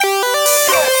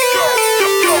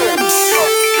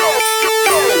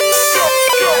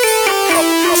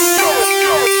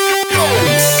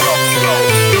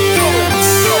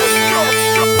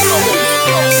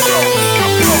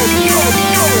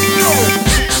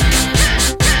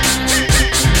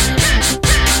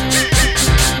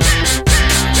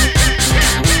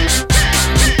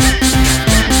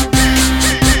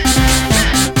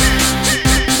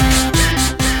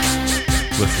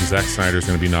Snyder's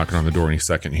going to be knocking on the door any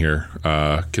second here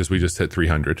because we just hit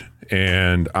 300,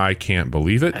 and I can't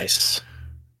believe it. Nice.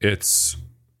 It's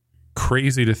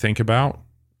crazy to think about.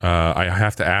 I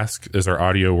have to ask, is our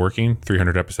audio working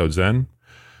 300 episodes in?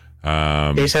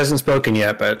 Ace hasn't spoken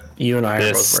yet, but you and I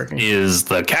are both working. This is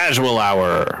the casual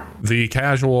hour. The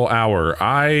casual hour.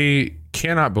 I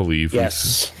cannot believe.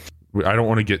 Yes. I don't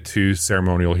want to get too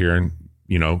ceremonial here and,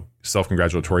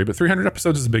 self-congratulatory, but 300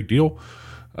 episodes is a big deal.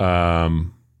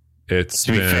 It's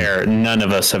to be fair, none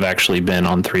of us have actually been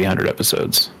on 300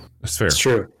 episodes. It's fair. It's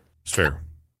true. It's fair.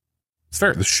 It's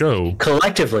fair. The show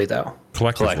collectively, though.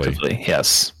 Collectively,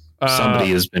 yes.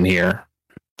 Somebody has been here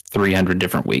 300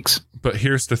 different weeks. But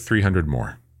here's the 300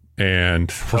 more.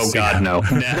 And no.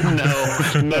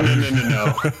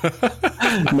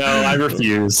 No, I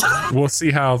refuse. We'll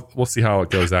see how it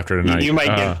goes after tonight. You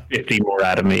might get 50 more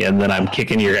out of me, and then I'm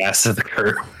kicking your ass to the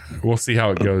curb. We'll see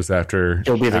how it goes after.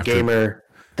 You'll be the gamer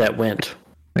that went.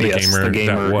 The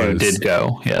gamer who did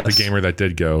go. Yes. The gamer that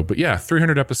did go. But yeah,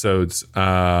 300 episodes.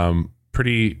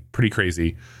 Pretty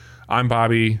crazy. I'm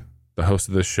Bobby, the host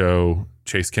of this show.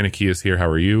 Chase Kinnicky is here. How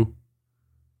are you?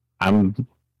 I'm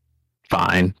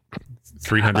fine.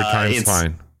 300 times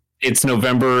fine. It's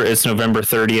November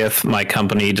 30th. My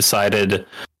company decided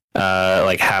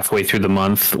like halfway through the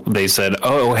month, they said,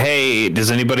 oh, hey,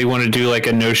 does anybody want to do like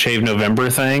a no shave November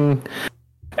thing?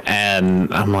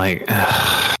 And I'm like,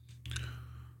 ugh.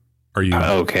 Are you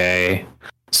okay?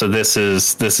 So this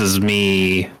is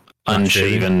me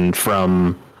unshaven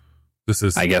from. This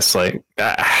is, I guess, like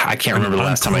I can't remember the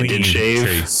last time I did shave.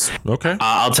 Chase. Okay,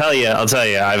 I'll tell you.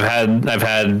 I've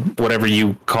had whatever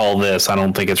you call this. I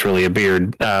don't think it's really a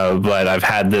beard, but I've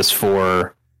had this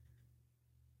for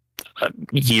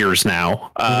years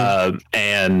now,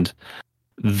 and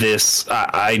this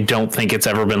I don't think it's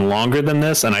ever been longer than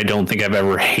this, and I don't think I've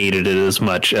ever hated it as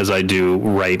much as I do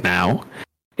right now.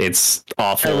 It's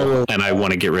awful, and I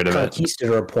want to get rid of it.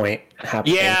 Conquistador point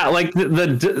happening. Yeah, like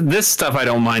this stuff I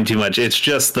don't mind too much. It's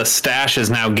just the stash is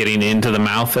now getting into the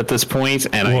mouth at this point,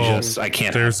 and I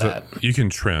can't have that. You can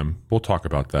trim. We'll talk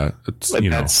about that. It's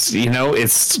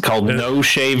it's called No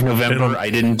Shave November.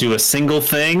 I didn't do a single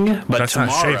thing, but that's tomorrow,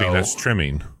 not shaving. That's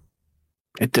trimming.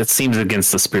 It seems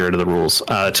against the spirit of the rules.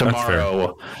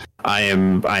 Tomorrow, I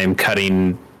am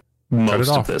cutting most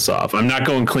of this off. I'm not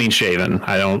going clean shaven.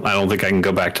 I don't think I can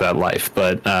go back to that life,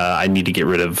 but I need to get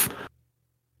rid of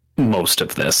most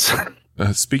of this.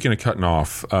 Speaking of cutting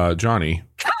off, Johnny.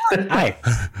 Hi.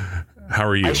 How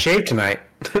are you? I shaved tonight.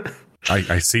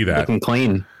 I see that. Looking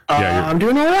clean. Yeah, I'm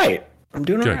doing all right.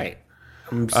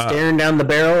 I'm staring down the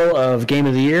barrel of Game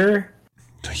of the Year.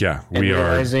 Yeah, and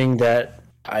realizing that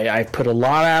I put a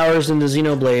lot of hours into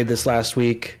Xenoblade this last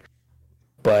week,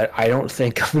 but I don't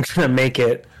think I'm going to make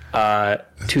it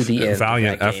to the end.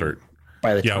 Valiant effort.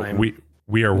 By the time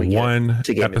we are one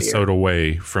episode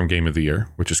away from Game of the Year,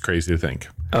 which is crazy to think.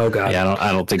 Oh god. Yeah,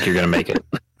 I don't think you're going to make it.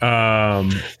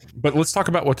 But let's talk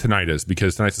about what tonight is,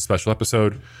 because tonight's a special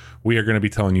episode. We are going to be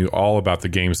telling you all about the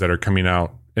games that are coming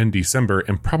out in December,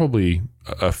 and probably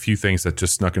a few things that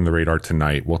just snuck in the radar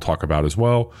tonight we'll talk about as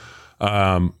well.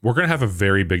 We're going to have a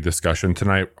very big discussion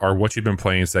tonight. Our What You've Been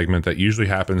Playing segment that usually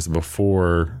happens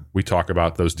before we talk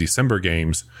about those December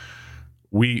games.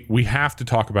 We have to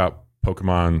talk about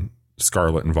Pokemon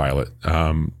Scarlet and Violet.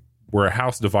 We're a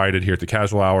house divided here at the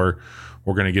Casual Hour.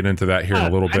 We're going to get into that here in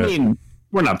a little bit. I mean,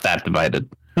 we're not that divided.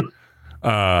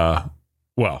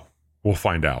 Well, we'll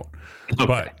find out.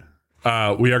 Okay.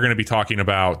 But we are going to be talking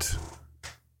about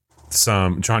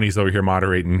Johnny's over here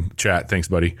moderating chat. Thanks,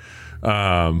 buddy. We're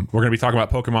going to be talking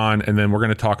about Pokemon, and then we're going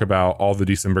to talk about all the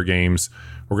December games.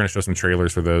 We're going to show some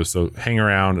trailers for those, so hang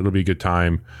around. It'll be a good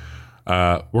time.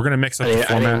 We're going to mix up the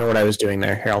format. I didn't know what I was doing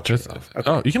there. Here, I'll turn it off. Okay.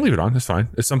 Oh, you can leave it on. It's fine.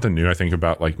 It's something new, I think,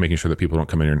 about like making sure that people don't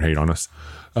come in here and hate on us.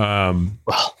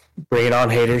 Well, bring it on,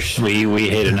 haters. We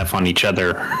hate enough on each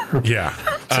other. Yeah.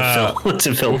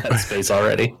 to fill that space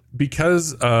already.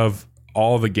 Because of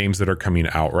all the games that are coming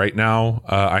out right now,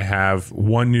 I have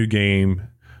one new game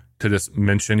to just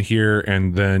mention here,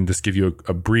 and then just give you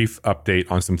a brief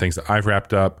update on some things that I've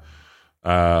wrapped up.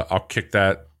 I'll kick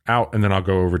that out, and then I'll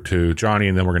go over to Johnny,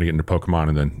 and then we're going to get into Pokemon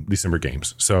and then December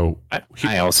games. So I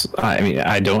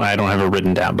don't have it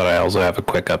written down, but I also have a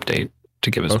quick update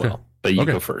to give as well. But you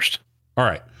go first. All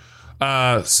right.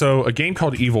 So a game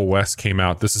called Evil West came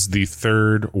out. This is the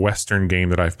third Western game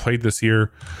that I've played this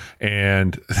year,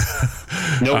 and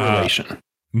no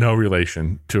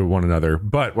relation to one another.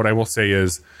 But what I will say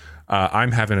is,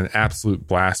 I'm having an absolute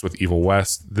blast with Evil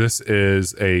West. This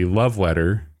is a love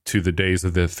letter to the days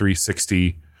of the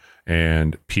 360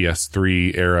 and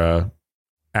PS3 era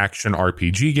action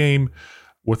RPG game.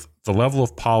 with the level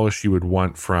of polish you would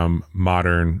want from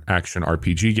modern action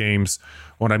RPG games.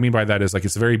 What I mean by that is like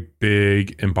it's a very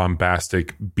big and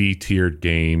bombastic B-tiered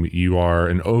game. You are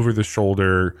an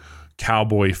over-the-shoulder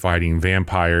cowboy fighting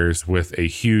vampires with a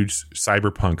huge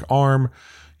cyberpunk arm.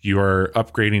 You are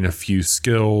upgrading a few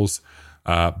skills,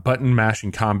 button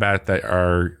mashing combat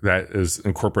that is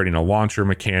incorporating a launcher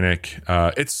mechanic.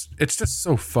 It's just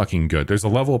so fucking good. There's a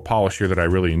level of polish here that I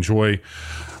really enjoy.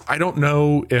 I don't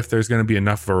know if there's going to be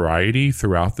enough variety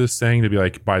throughout this thing to be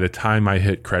like, by the time I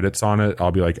hit credits on it,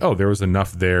 I'll be like, oh, there was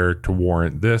enough there to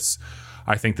warrant this.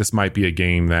 I think this might be a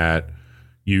game that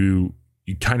you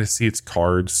kind of see its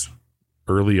cards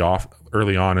early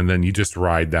on, and then you just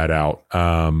ride that out.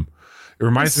 It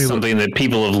reminds me of something that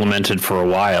people have lamented for a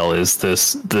while is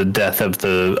the death of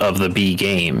the B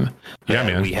game. Yeah,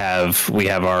 man. We have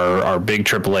our big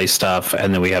AAA stuff,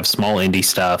 and then we have small indie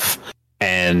stuff,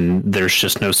 and there's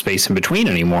just no space in between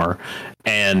anymore.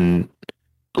 And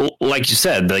like you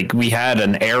said, like we had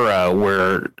an era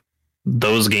where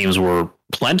those games were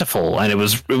plentiful and it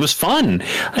was fun.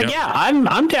 Like, yeah,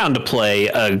 I'm down to play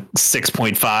a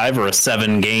 6.5 or a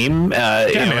 7 game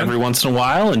every once in a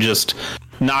while and just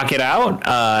knock it out.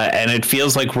 And it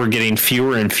feels like we're getting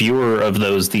fewer and fewer of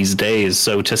those these days.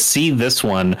 So to see this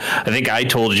one, I think I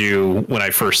told you when I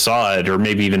first saw it, or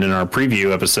maybe even in our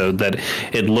preview episode, that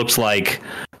it looked like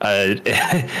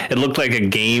a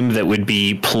game that would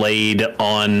be played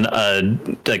on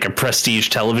a prestige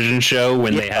television show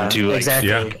when they had to make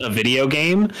a video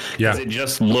game. Yeah, it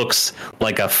just looks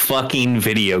like a fucking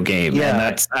video game.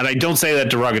 Yeah, and I don't say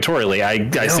that derogatorily. I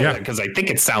say that because I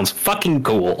think it sounds fucking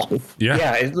cool.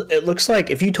 Yeah, it looks like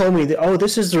if you told me that, oh,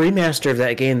 this is the remaster of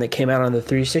that game that came out on the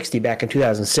 360 back in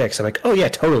 2006. I'm like, oh yeah,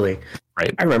 totally.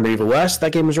 Right. I remember Evil West.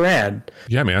 That game was rad.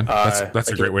 Yeah, man. That's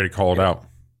a great way to call it out.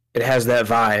 It has that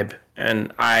vibe,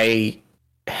 and I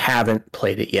haven't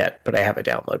played it yet, but I have it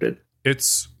downloaded.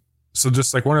 It's so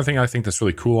just like one of the things I think that's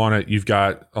really cool on it. You've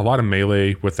got a lot of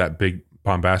melee with that big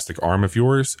bombastic arm of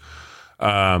yours.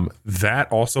 That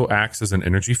also acts as an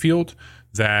energy field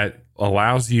that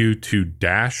allows you to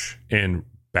dash and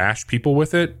bash people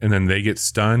with it, and then they get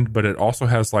stunned. But it also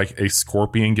has like a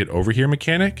scorpion get over here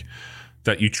mechanic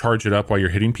that you charge it up while you're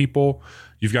hitting people.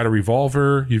 You've got a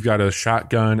revolver, you've got a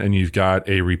shotgun, and you've got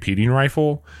a repeating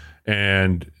rifle.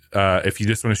 And if you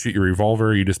just want to shoot your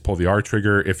revolver, you just pull the R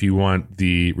trigger. If you want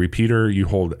the repeater, you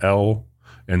hold L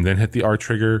and then hit the R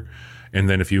trigger. And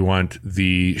then if you want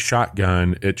the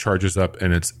shotgun, it charges up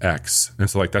and it's X. And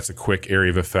so like that's a quick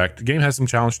area of effect. The game has some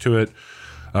challenge to it.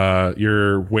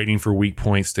 You're waiting for weak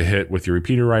points to hit with your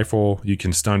repeater rifle. You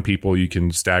can stun people, you can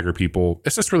stagger people.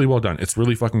 It's just really well done. It's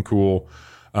really fucking cool.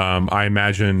 I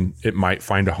imagine it might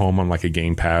find a home on like a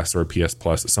Game Pass or a PS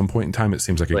Plus at some point in time. It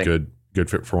seems like a good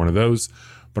fit for one of those,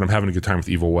 but I'm having a good time with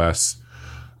Evil West.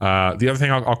 The other thing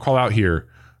I'll call out here,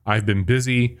 I've been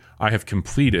busy. I have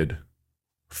completed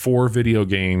 4 video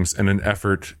games in an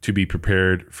effort to be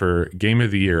prepared for Game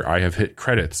of the Year. I have hit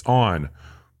credits on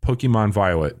Pokemon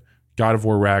Violet, God of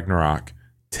War Ragnarok,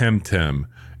 Temtem,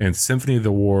 and Symphony of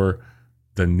the War,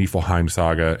 the Niflheim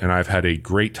Saga, and I've had a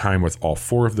great time with all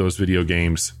 4 of those video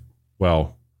games.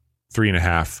 Well,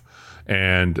 3.5,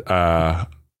 and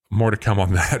more to come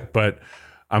on that. But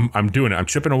I'm doing it. I'm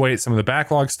chipping away at some of the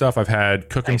backlog stuff I've had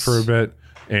cooking for a bit,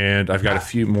 and I've got a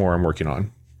few more I'm working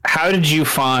on. How did you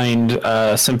find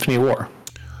Symphony of War?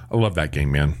 I love that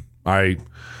game, man. I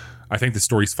think the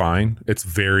story's fine. It's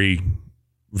very,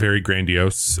 very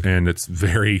grandiose and it's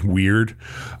very weird.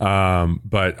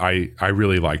 But I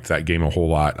really liked that game a whole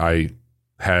lot. I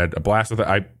had a blast with it.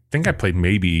 I think I played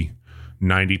maybe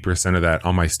 90% of that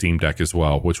on my Steam Deck as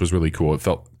well, which was really cool. It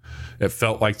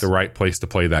felt like the right place to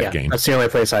play that game. That's the only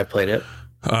place I've played it.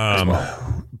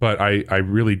 But I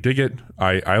really dig it.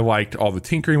 I liked all the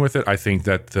tinkering with it. I think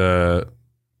that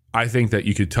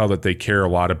you could tell that they care a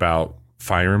lot about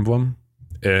Fire Emblem,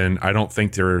 and I don't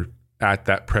think they're at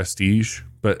that prestige,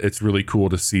 but it's really cool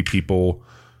to see people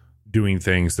doing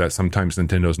things that sometimes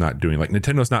Nintendo's not doing. Like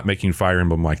Nintendo's not making Fire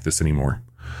Emblem like this anymore.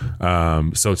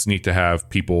 So it's neat to have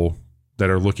people that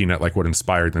are looking at like what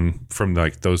inspired them from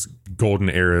like those golden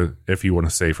era, if you want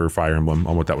to say, for Fire Emblem,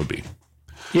 on what that would be.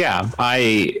 Yeah,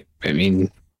 I mean,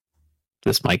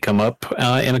 this might come up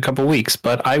in a couple weeks,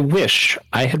 but I wish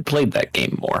I had played that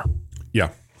game more. Yeah,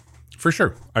 for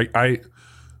sure. I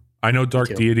know Dark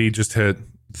Deity just hit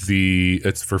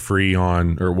it's for free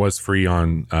on, or was free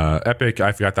on Epic.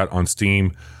 I've got that on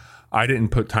Steam. I didn't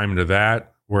put time into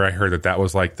that, where I heard that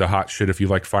was like the hot shit if you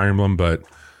liked Fire Emblem, but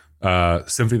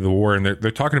Symphony of the War, and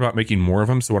they're talking about making more of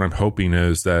them. So what I'm hoping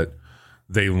is that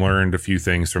they learned a few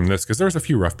things from this, because there's a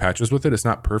few rough patches with it. It's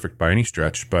not perfect by any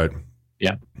stretch, but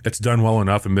Yeah. it's done well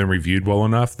enough and been reviewed well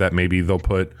enough that maybe they'll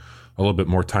put a little bit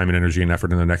more time and energy and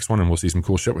effort in the next one, and we'll see some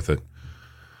cool shit with it.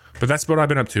 But that's what I've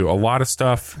been up to. A lot of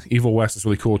stuff. Evil West is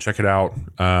really cool. Check it out.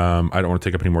 I don't want to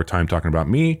take up any more time talking about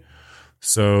me.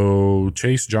 So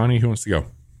Chase, Johnny, who wants to go?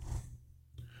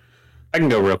 I can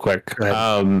go real quick.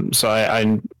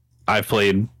 So I've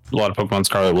played a lot of Pokemon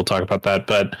Scarlet. We'll talk about that.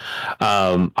 But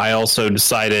I also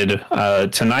decided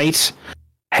tonight,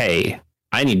 hey,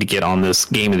 I need to get on this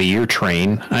Game of the Year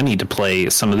train. I need to play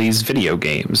some of these video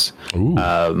games.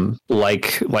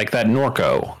 Like that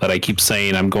Norco that I keep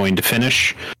saying I'm going to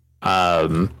finish.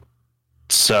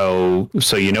 So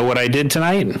you know what I did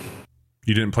tonight?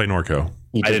 You didn't play Norco.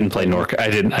 I didn't play Norco. I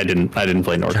didn't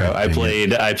play Norco. I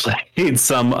played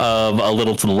some of A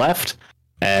Little to the Left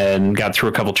and got through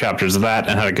a couple chapters of that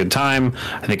and had a good time.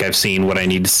 I think I've seen what I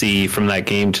need to see from that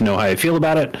game to know how I feel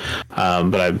about it.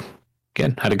 But I've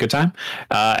again had a good time.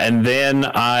 And then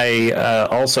I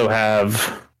also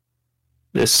have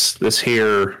this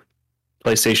here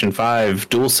PlayStation 5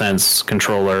 DualSense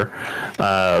controller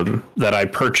that I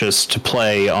purchased to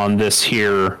play on this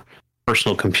here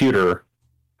personal computer.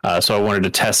 So I wanted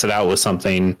to test it out with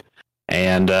something,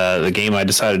 and the game I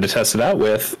decided to test it out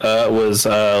with was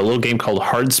a little game called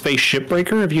Hard Space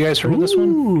Shipbreaker. Have you guys heard of this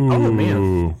one? Oh,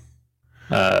 man.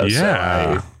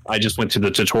 Yeah. So I just went to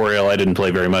the tutorial. I didn't play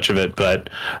very much of it,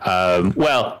 but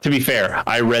well, to be fair,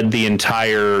 I read the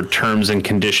entire terms and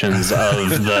conditions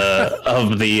of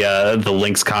the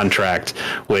Lynx contract,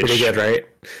 which Pretty good, right?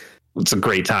 it's a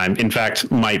great time. In fact,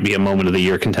 might be a moment of the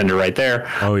year contender right there.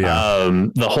 Oh yeah.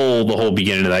 The whole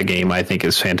beginning of that game I think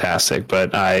is fantastic.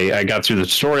 But I got through the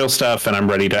tutorial stuff and I'm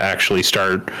ready to actually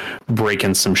start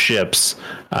breaking some ships.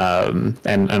 And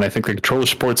I think the controller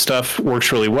support stuff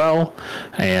works really well.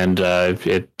 And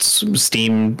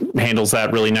Steam handles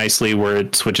that really nicely, where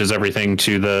it switches everything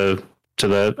to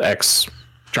the X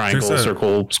triangle,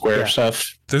 circle, square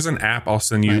stuff. There's an app I'll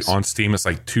send you on Steam. It's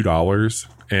like $2,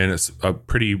 and it's a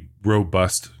pretty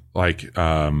robust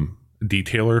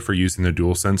detailer for using the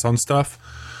DualSense on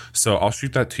stuff. So I'll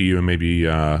shoot that to you, and maybe you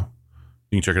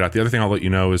can check it out. The other thing I'll let you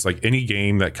know is, like, any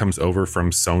game that comes over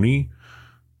from Sony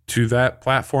to that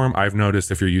platform, I've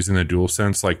noticed if you're using the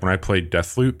DualSense, like when I played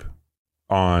Deathloop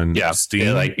on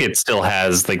Steam, like it still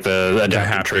has like the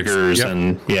adaptive triggers.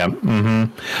 And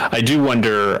I do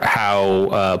wonder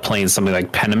how playing something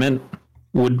like Pentiment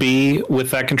would be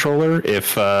with that controller.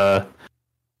 If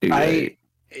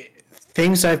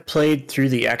things I've played through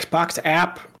the Xbox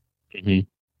app,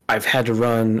 I've had to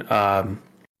run.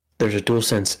 There's a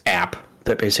DualSense app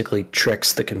that basically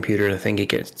tricks the computer to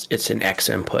think it's an X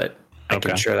input. I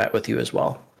can share that with you as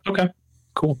well. Okay,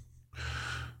 cool.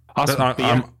 Awesome. I'm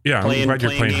glad you're playing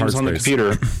games Hard on the Space.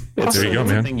 computer. It's there you go,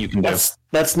 man. Thing you can do.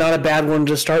 That's not a bad one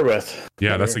to start with.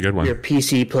 Yeah, that's a good one. Your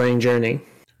PC playing journey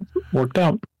worked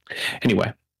out.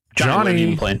 Anyway, Johnny, what have you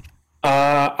been playing?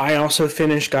 I also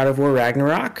finished God of War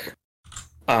Ragnarok.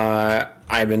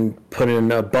 I've been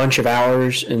putting a bunch of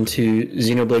hours into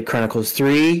Xenoblade Chronicles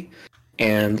 3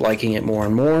 and liking it more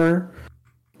and more.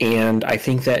 And I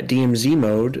think that DMZ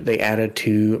mode they added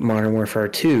to Modern Warfare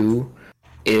 2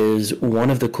 is one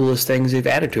of the coolest things they've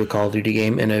added to a Call of Duty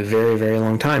game in a very, very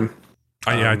long time.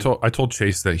 I told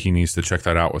Chase that he needs to check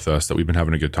that out with us, that we've been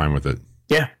having a good time with it.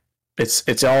 Yeah.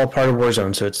 It's all part of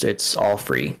Warzone, so it's all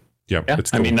free. Yep, yeah, it's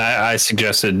cool. I mean, I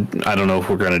suggested, I don't know if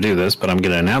we're going to do this, but I'm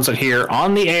going to announce it here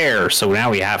on the air. So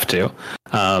now we have to,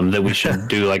 that we should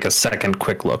do like a second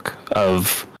quick look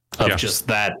of just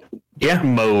that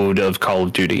mode of Call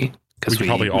of Duty. Because we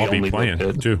probably all be playing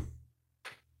too.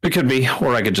 It could be,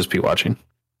 or I could just be watching.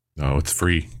 No, it's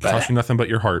free. Costs you nothing but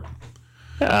your heart.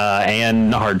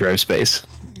 And hard drive space.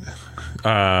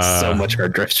 So much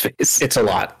hard drive space. It's a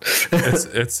lot.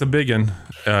 it's a biggin.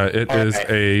 It is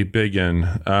a biggin.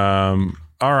 All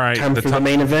right. Time for the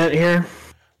main event here.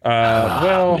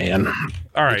 Man.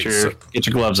 All right. Get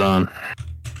your gloves on.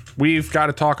 We've got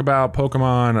to talk about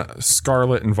Pokemon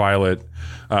Scarlet and Violet.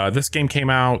 This game came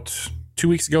out 2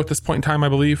 weeks ago at this point in time, I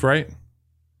believe, right?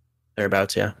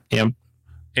 Thereabouts, yeah. Yep.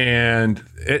 And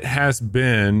it has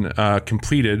been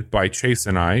completed by Chase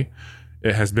and I.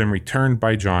 It has been returned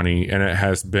by Johnny, and it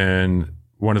has been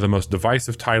one of the most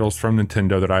divisive titles from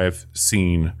Nintendo that I have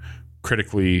seen,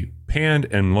 critically panned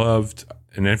and loved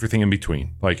and everything in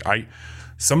between. Like,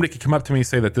 somebody could come up to me and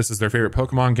say that this is their favorite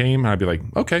Pokemon game, and I'd be like,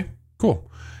 okay, cool.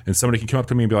 And somebody can come up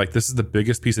to me and be like, this is the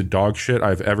biggest piece of dog shit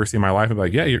I've ever seen in my life. And be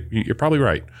like, yeah, you're probably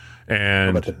right.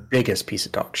 And but the biggest piece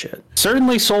of dog shit.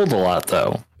 Certainly sold a lot,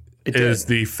 though. It is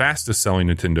the fastest selling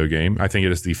Nintendo game. I think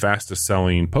it is the fastest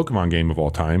selling Pokemon game of all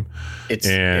time. It's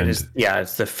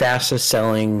the fastest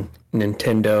selling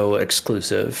Nintendo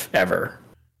exclusive ever.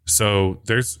 So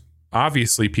there's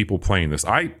obviously people playing this.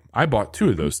 I bought 2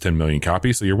 of those 10 million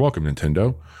copies, so you're welcome,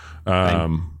 Nintendo.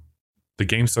 The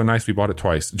game's so nice, we bought it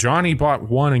twice. Johnny bought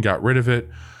 1 and got rid of it.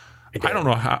 I don't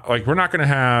know how, like, we're not going to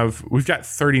have, we've got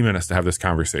 30 minutes to have this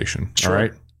conversation. Sure. All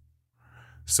right.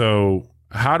 So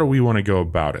how do we want to go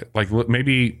about it? Like,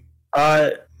 maybe.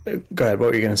 Go ahead. What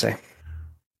were you going to say?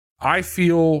 I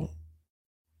feel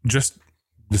this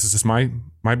is just my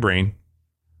brain.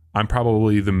 I'm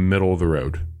probably the middle of the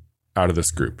road out of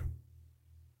this group.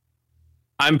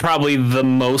 I'm probably the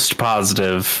most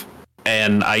positive,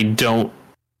 and I don't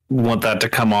want that to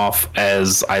come off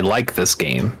as I like this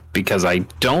game, because I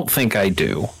don't think I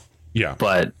do. Yeah.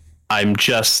 But I'm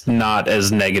just not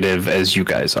as negative as you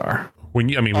guys are. When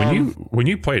you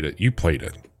played it, you played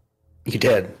it. You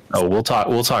did. Oh, we'll talk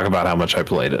about how much I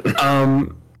played it.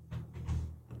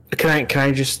 Can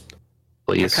I just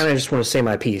please? I kind of just want to say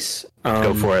my piece.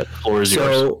 Go for it. The floor is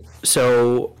yours.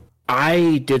 So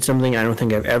I did something I don't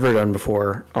think I've ever done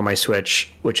before on my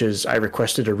Switch, which is I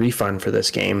requested a refund for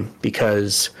this game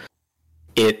because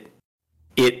it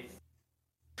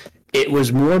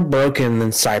was more broken than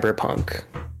Cyberpunk,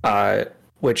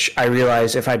 which I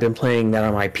realize if I'd been playing that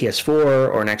on my PS4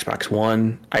 or an Xbox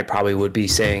One, I probably would be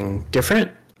saying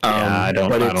different. I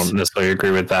don't necessarily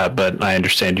agree with that, but I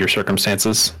understand your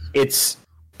circumstances.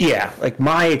 Like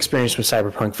my experience with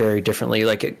Cyberpunk very differently.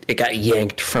 Like it got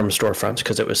yanked from storefronts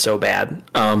because it was so bad.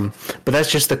 But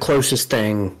that's just the closest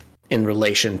thing in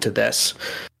relation to this.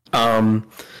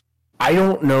 I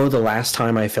don't know the last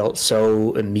time I felt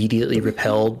so immediately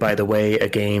repelled by the way a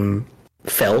game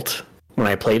felt when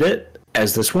I played it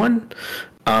as this one.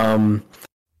 There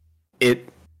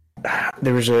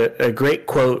was a great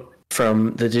quote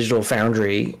from the Digital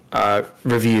Foundry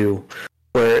review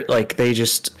where like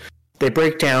they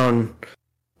break down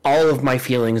all of my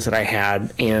feelings that I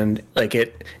had, and like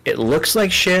it looks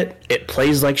like shit, it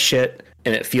plays like shit,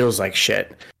 and it feels like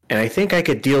shit. And I think I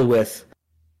could deal with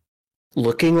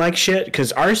looking like shit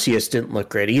because Arceus didn't look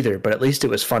great either, but at least it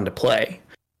was fun to play.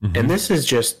 Mm-hmm. And this is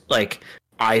just like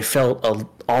I felt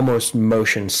almost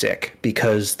motion sick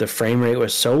because the frame rate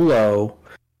was so low,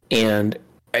 and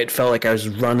it felt like I was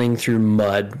running through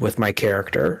mud with my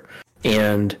character.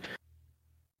 And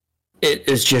it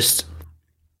is just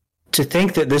to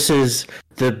think that this is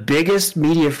the biggest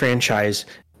media franchise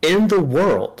in the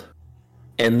world,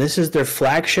 and this is their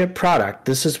flagship product.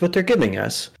 This is what they're giving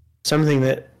us. Something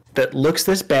that looks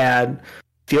this bad,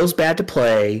 feels bad to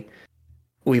play.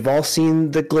 We've all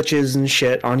seen the glitches and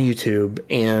shit on YouTube,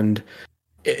 and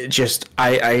it just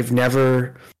I've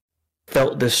never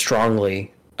felt this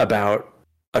strongly about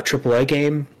a AAA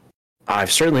game.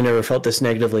 I've certainly never felt this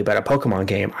negatively about a Pokemon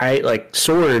game.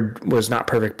 Sword was not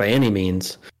perfect by any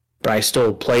means, but I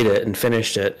still played it and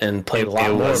finished it and played a lot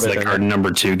more of it. It was like our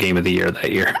number 2 game of the year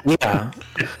that year. Yeah.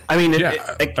 I mean, I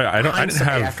didn't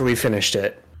have after we finished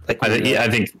it. I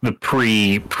think the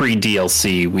pre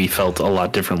DLC we felt a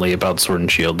lot differently about Sword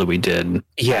and Shield than we did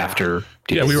after.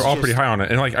 Yeah, we were all pretty high on it,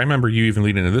 and like I remember you even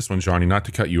leading into this one, Johnny. Not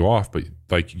to cut you off, but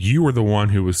like you were the one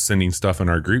who was sending stuff in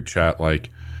our group chat, like,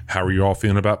 "How are you all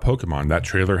feeling about Pokemon? That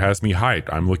trailer has me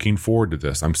hyped. I'm looking forward to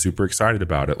this. I'm super excited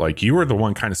about it." Like you were the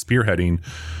one kind of spearheading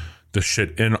the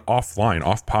shit off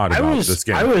pod about this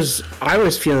game. I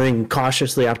was feeling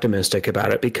cautiously optimistic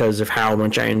about it because of how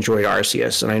much I enjoyed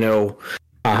Arceus, and I know.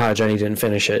 Johnny didn't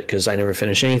finish it because I never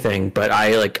finished anything, but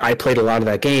I played a lot of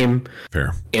that game.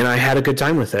 Fair. And I had a good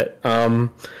time with it. And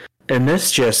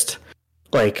this just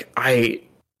like I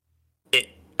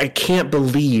can't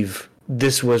believe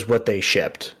this was what they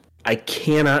shipped. I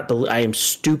cannot believe. I am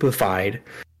stupefied.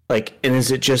 Like, and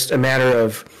is it just a matter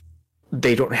of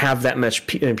they don't have that much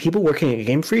people working at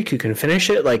Game Freak who can finish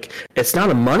it? Like, it's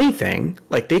not a money thing.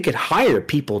 Like, they could hire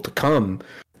people to come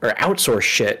or outsource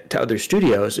shit to other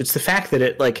studios. It's the fact that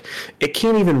it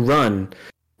can't even run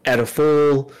at a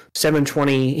full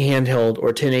 720 handheld or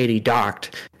 1080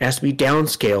 docked. It has to be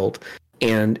downscaled,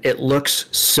 and it looks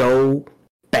so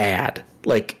bad.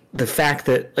 Like the fact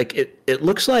that it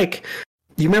looks like,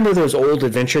 you remember those old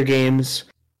adventure games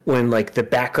when like the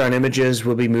background images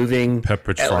will be moving?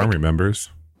 Pepperidge Farm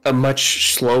remembers. A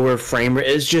much slower frame rate.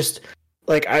 It's just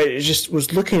like I just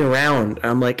was looking around, and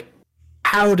I'm like,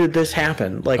 how did this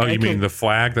happen? Like, you mean the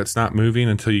flag that's not moving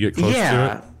until you get close to it?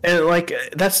 Yeah, and like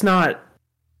that's not.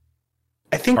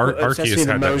 I think Arceus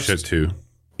had that shit too.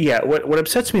 Yeah, what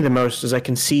upsets me the most is I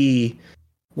can see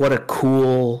what a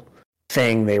cool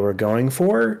thing they were going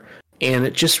for, and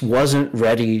it just wasn't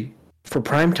ready for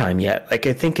prime time yet. Like,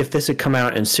 I think if this had come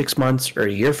out in 6 months or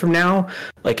a year from now,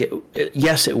 like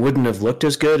it wouldn't have looked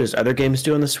as good as other games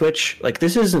do on the Switch. Like,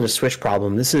 this isn't a Switch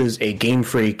problem. This is a Game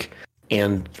Freak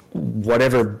and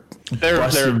whatever. There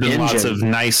have been lots of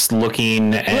nice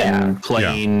looking and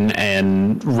playing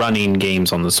and running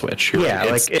games on the Switch. You're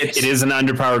right. It is an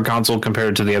underpowered console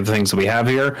compared to the other things that we have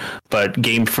here, but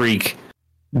Game Freak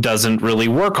doesn't really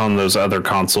work on those other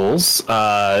consoles.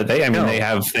 They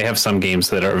have some games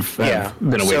that have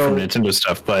been away from Nintendo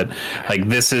stuff, but like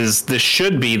this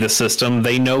should be the system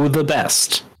they know the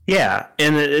best. Yeah,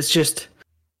 and it's just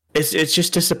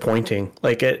disappointing.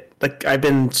 Like I've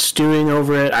been stewing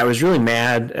over it. I was really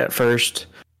mad at first.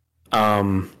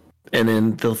 And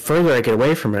then the further I get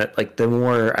away from it, like the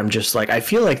more I'm just like, I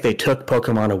feel like they took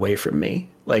Pokemon away from me.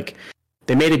 Like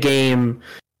they made a game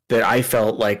that I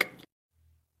felt like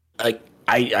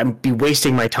I'm be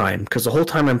wasting my time, because the whole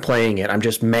time I'm playing it, I'm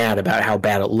just mad about how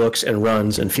bad it looks and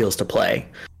runs and feels to play.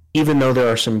 Even though there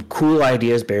are some cool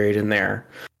ideas buried in there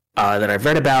that I've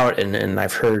read about and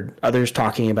I've heard others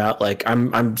talking about, like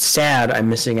I'm sad I'm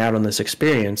missing out on this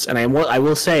experience. And I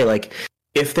will say, like,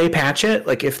 if they patch it,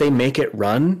 like if they make it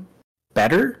run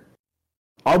better,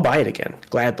 I'll buy it again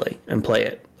gladly and play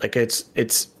it. Like it's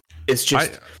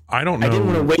just I don't know. I didn't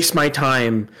want to waste my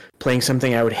time playing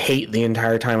something I would hate the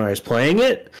entire time I was playing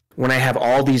it, when I have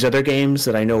all these other games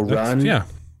that I know run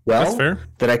well,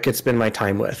 that I could spend my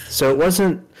time with. So it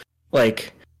wasn't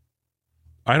like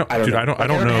I don't know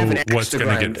what's going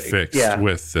to get fixed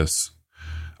with this.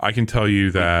 I can tell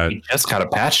you that we just got a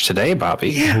patch today, Bobby.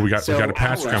 Yeah. Well, we got a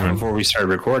patch coming before we started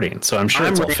recording, so I'm sure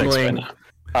it's all fixed by now.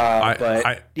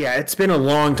 It's been a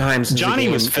long time since Johnny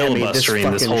was filibustering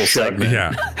this whole segment.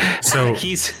 Yeah, so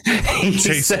he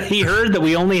said he heard that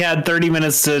we only had 30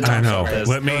 minutes to talk about this.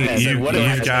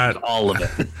 You've got all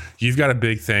of it. You've got a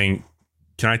big thing.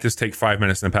 Can I just take 5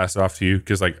 minutes and pass it off to you?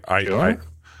 Because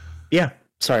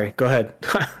sorry, go ahead.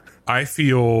 I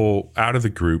feel out of the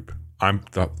group, I'm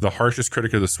the harshest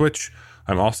critic of the Switch.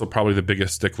 I'm also probably the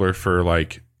biggest stickler for,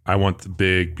 like, I want the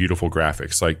big, beautiful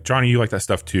graphics. Like, Johnny, you like that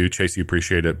stuff too. Chase, you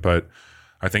appreciate it. But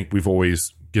I think we've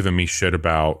always given me shit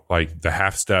about, like, the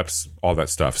half steps, all that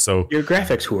stuff. So your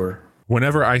graphics whore.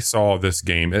 Whenever I saw this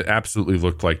game, it absolutely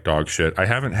looked like dog shit. I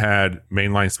haven't had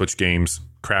mainline Switch games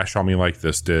crash on me like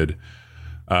this did.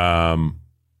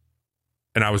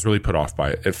 And I was really put off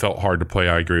by it. It felt hard to play.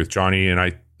 I agree with Johnny.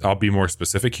 And I'll be more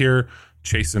specific here.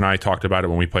 Chase and I talked about it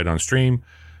when we played on stream.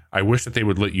 I wish that they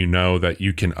would let you know that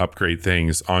you can upgrade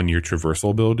things on your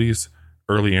traversal abilities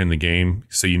early in the game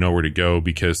so you know where to go,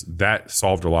 because that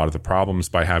solved a lot of the problems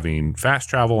by having fast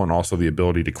travel and also the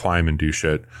ability to climb and do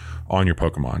shit on your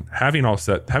Pokemon. Having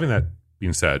that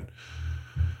being said,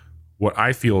 what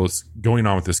I feel is going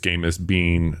on with this game is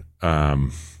being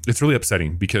it's really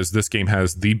upsetting, because this game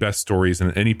has the best stories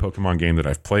in any Pokemon game that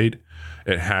I've played.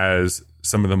 It has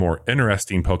some of the more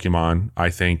interesting Pokemon, I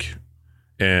think,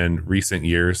 in recent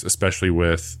years, especially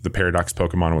with the Paradox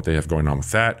Pokemon and what they have going on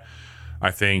with that. I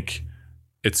think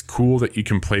it's cool that you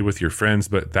can play with your friends,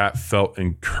 but that felt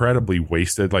incredibly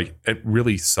wasted. Like, it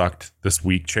really sucked this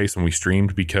week, Chase, when we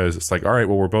streamed, because it's like, all right,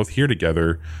 well, we're both here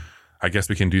together. I guess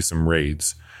we can do some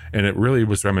raids. And it really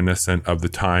was reminiscent of the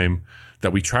time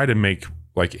that we try to make,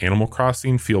 like, Animal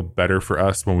Crossing feel better for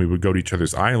us when we would go to each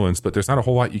other's islands, but there's not a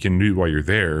whole lot you can do while you're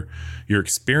there. You're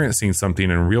experiencing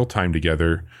something in real time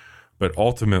together. But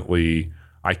ultimately,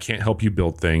 I can't help you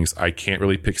build things. I can't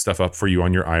really pick stuff up for you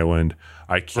on your island.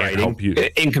 I can't help you.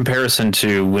 In comparison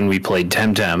to when we played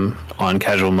Temtem on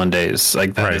Casual Mondays,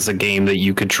 like that is a game that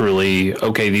you could truly,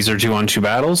 okay, these are 2-on-2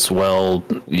 battles. Well,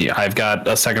 I've got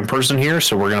a second person here,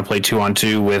 so we're going to play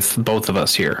 2-on-2 with both of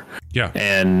us here. Yeah.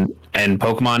 And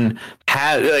Pokemon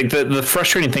has, like, the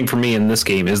frustrating thing for me in this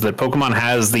game is that Pokemon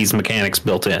has these mechanics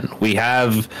built in. We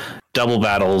have double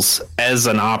battles as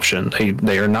an option.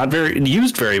 They are not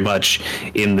used very much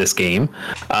in this game.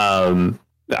 They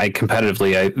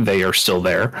are still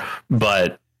there,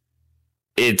 but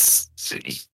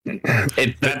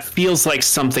that feels like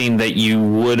something that you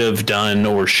would have done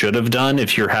or should have done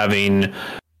if you're having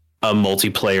a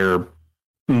multiplayer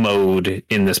mode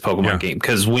in this Pokemon game.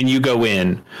 Because when you go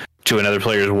in to another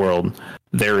player's world,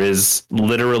 there is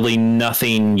literally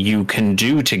nothing you can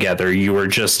do together. You are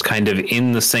just kind of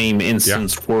in the same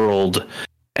instanced world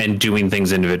and doing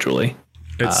things individually.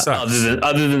 It sucks.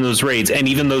 Other than those raids, and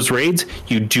even those raids,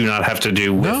 you do not have to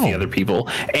do with the other people,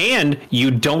 and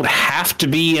you don't have to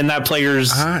be in that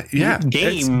player's game.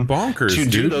 It's bonkers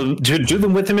to do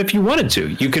them with him if you wanted to.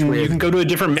 You can go to a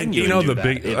different menu. You know, one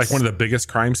of the biggest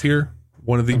crimes here.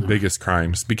 One of the biggest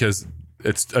crimes, because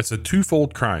it's a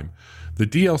twofold crime. The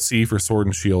DLC for Sword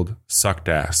and Shield sucked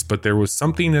ass, but there was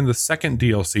something in the second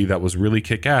DLC that was really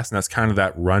kick ass, and that's kind of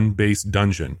that run-based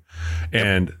dungeon.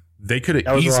 And They could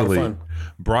have easily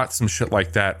brought some shit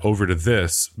like that over to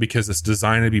this because it's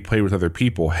designed to be played with other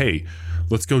people. Hey,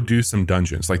 let's go do some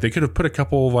dungeons. Like, they could have put a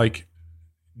couple like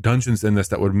dungeons in this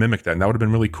that would mimic that, and that would have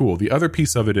been really cool. The other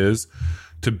piece of it is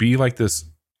to be like this,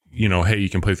 you know, hey, you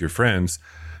can play with your friends.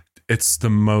 It's the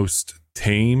most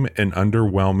tame and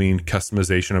underwhelming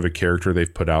customization of a character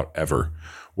they've put out ever,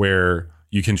 where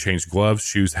you can change gloves,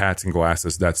 shoes, hats, and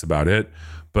glasses. That's about it.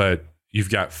 But you've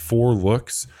got 4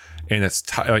 looks, and it's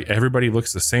like everybody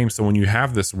looks the same. So when you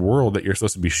have this world that you're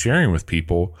supposed to be sharing with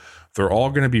people, they're all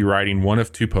going to be riding one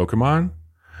of 2 Pokemon,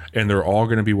 and they're all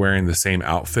going to be wearing the same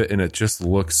outfit. And it just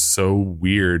looks so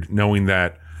weird knowing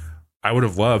that I would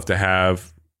have loved to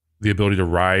have the ability to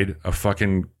ride a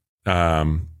fucking, I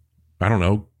don't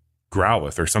know,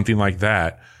 Growlithe or something like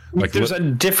that. Like, there's a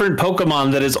different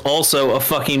Pokemon that is also a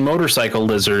fucking motorcycle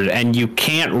lizard, and you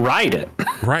can't ride it.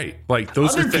 Right. Like,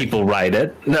 those other people ride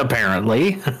it,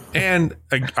 apparently. And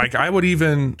like, I would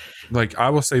even, like, I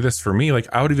will say this for me, like,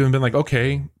 I would have even been like,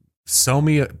 okay, sell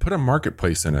me, put a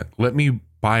marketplace in it. Let me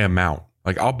buy a mount.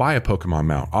 Like, I'll buy a Pokemon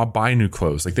mount. I'll buy new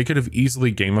clothes. Like, they could have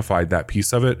easily gamified that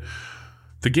piece of it.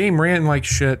 The game ran like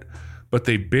shit, but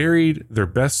they buried their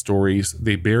best stories.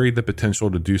 They buried the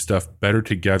potential to do stuff better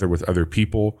together with other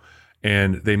people.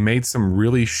 And they made some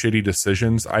really shitty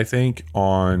decisions, I think,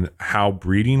 on how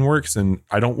breeding works. And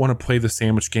I don't want to play the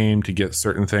sandwich game to get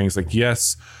certain things. Like,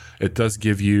 yes, it does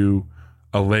give you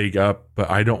a leg up, but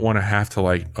I don't want to have to,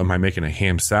 like, am I making a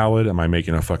ham salad? Am I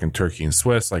making a fucking turkey and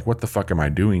Swiss? Like, what the fuck am I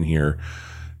doing here?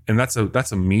 And that's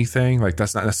a me thing. Like,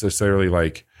 that's not necessarily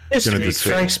like, it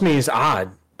strikes me as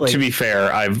odd. Like, to be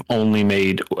fair, I've only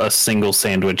made a single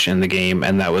sandwich in the game,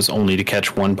 and that was only to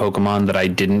catch one Pokemon that I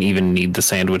didn't even need the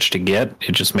sandwich to get.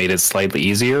 It just made it slightly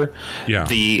easier. Yeah.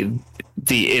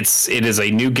 It is a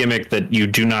new gimmick that you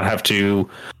do not have to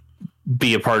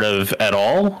be a part of at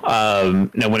all.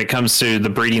 Now, when it comes to the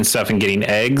breeding stuff and getting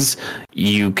eggs,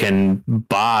 you can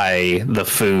buy the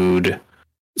food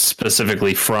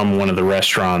specifically from one of the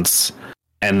restaurants,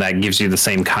 and that gives you the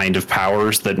same kind of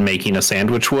powers that making a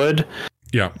sandwich would.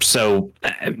 Yeah. So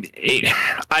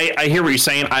I hear what you're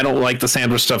saying. I don't like the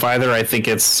sandwich stuff either. I think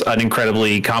it's an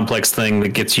incredibly complex thing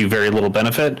that gets you very little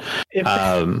benefit.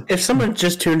 If someone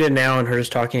just tuned in now and heard us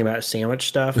talking about sandwich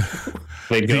stuff,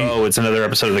 they'd go, "Oh, it's another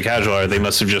episode of The Casual Hour. They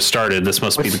must have just started. This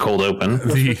must be the cold open."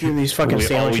 These fucking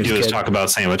sandwiches. All we do is talk about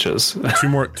sandwiches. two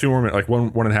more minutes, like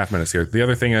 1.5 minutes here. The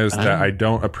other thing is that I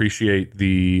don't appreciate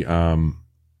the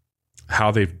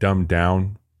how they've dumbed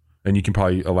down. And you can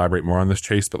probably elaborate more on this,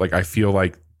 Chase, but like, I feel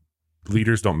like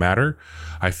leaders don't matter.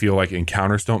 I feel like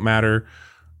encounters don't matter.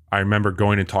 I remember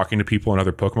going and talking to people in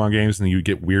other Pokemon games and you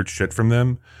get weird shit from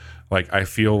them. Like, I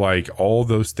feel like all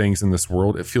those things in this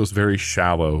world, it feels very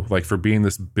shallow. Like, for being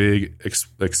this big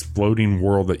exploding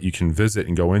world that you can visit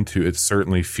and go into, it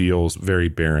certainly feels very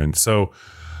barren. So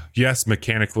yes,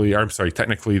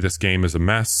 technically this game is a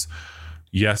mess.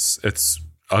 Yes, it's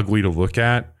ugly to look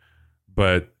at,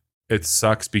 but it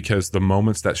sucks because the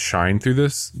moments that shine through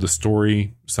this, the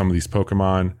story, some of these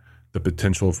Pokemon, the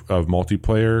potential of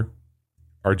multiplayer,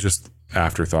 are just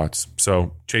afterthoughts.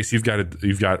 So, Chase, you've got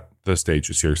the stage.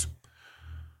 It's yours.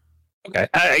 Okay,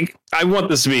 I want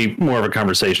this to be more of a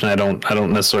conversation. I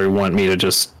don't necessarily want me to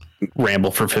just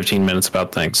ramble for 15 minutes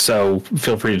about things. So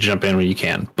feel free to jump in when you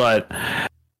can. But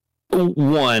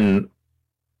one,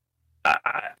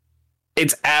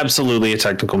 it's absolutely a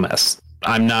technical mess.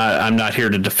 I'm not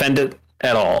here to defend it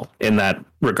at all in that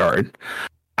regard.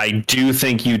 I do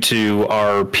think you two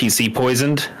are PC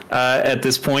poisoned at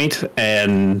this point,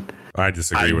 and I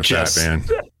disagree with that, man.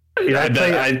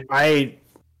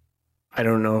 I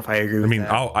don't know if I agree with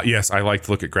that. Yes, I like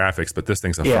to look at graphics, but this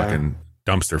thing's a fucking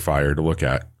dumpster fire to look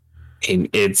at.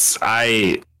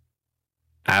 I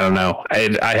don't know.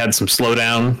 I had some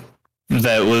slowdown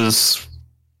that was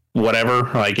whatever.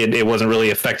 Like, it wasn't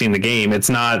really affecting the game. It's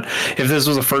not, if this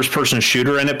was a first person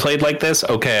shooter and it played like this,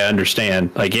 okay, I understand.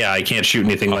 Like, yeah, I can't shoot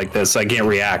anything like this. I can't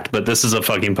react, but this is a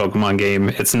fucking Pokemon game.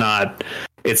 It's not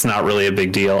really a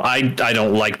big deal. I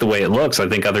don't like the way it looks. I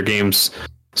think other games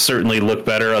certainly look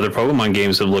better. Other Pokemon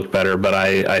games have looked better, but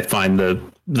I find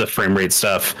the frame rate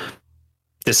stuff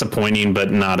disappointing, but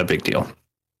not a big deal.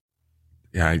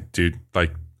 Yeah, dude,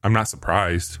 like, I'm not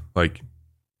surprised, like,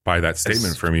 by that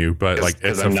statement from you, but like,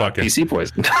 it's a fucking PC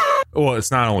poison. Well, it's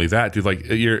not only that, dude. Like,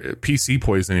 you're PC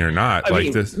poison or not. I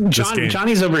mean, this game.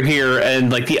 Johnny's over here,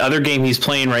 and like the other game he's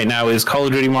playing right now is Call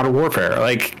of Duty Modern Warfare.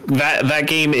 Like, that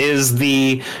game is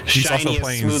the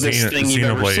shiniest, smoothest thing you've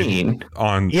ever seen.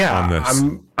 On this.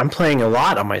 I'm playing a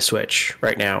lot on my Switch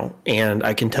right now, and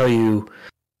I can tell you,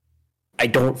 I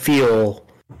don't feel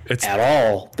at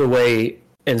all the way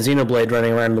and Xenoblade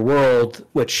running around the world,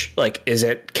 which like is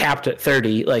it capped at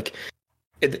 30, like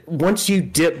once you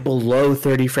dip below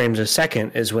 30 frames a second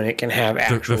is when it can have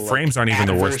actual the frames aren't even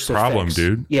the worst problem,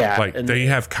 dude. Yeah, like they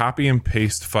have copy and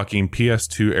paste fucking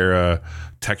PS2 era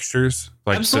textures.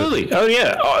 Like absolutely.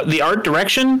 The art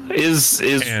direction is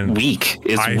weak.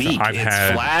 I've it's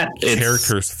had flat.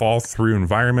 Characters fall through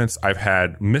environments. I've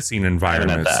had missing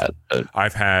environments.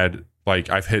 I've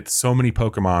hit so many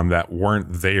Pokemon that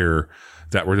weren't there,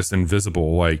 that were just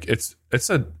invisible. Like it's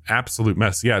an absolute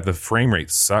mess. Yeah, the frame rate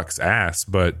sucks ass,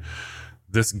 but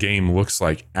this game looks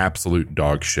like absolute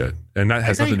dog shit. And that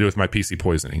has nothing to do with my PC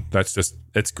poisoning. That's just,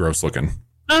 it's gross looking.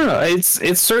 I don't know.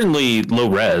 It's certainly low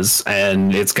res,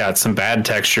 and it's got some bad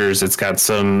textures. It's got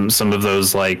some of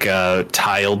those like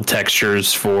tiled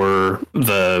textures for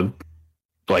the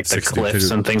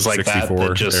cliffs and things like that.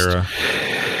 That just era.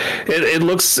 It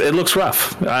looks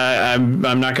rough. I'm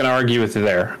not going to argue with you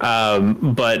there.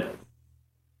 But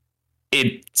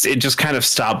it just kind of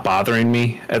stopped bothering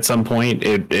me at some point.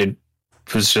 It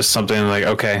was just something like,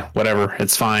 okay, whatever,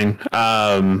 it's fine.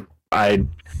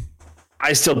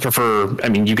 I still prefer, I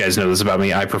mean, you guys know this about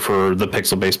me. I prefer the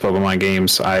pixel-based Pokemon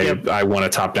games. I want a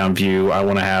top-down view. I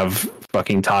want to have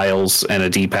fucking tiles and a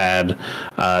D-pad.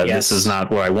 This is not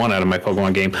what I want out of my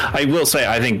Pokemon game. I will say,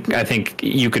 I think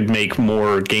you could make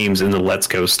more games in the Let's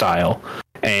Go style.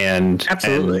 And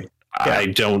absolutely, I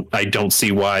don't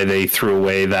see why they threw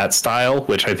away that style,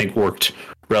 which I think worked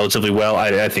relatively well.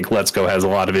 I think Let's Go has a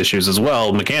lot of issues as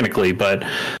well mechanically, but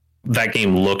that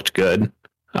game looked good.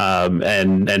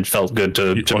 And felt good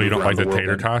to you don't like the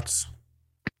tater tots?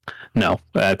 No,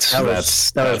 that's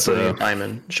a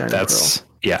diamond shiny pearl.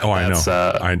 Yeah. Oh, I know.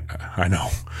 I know.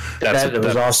 That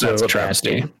was also a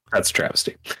travesty. That's a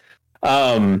travesty.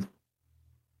 I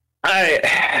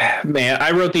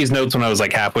wrote these notes when I was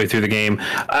like halfway through the game.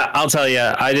 I'll tell you,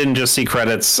 I didn't just see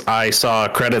credits. I saw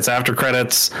credits after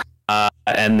credits.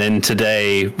 And then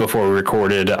today, before we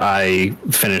recorded, I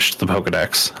finished the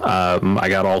Pokedex. I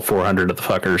got all 400 of the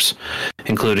fuckers,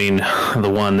 including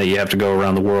the one that you have to go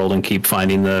around the world and keep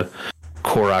finding the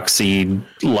Korok seed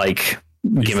like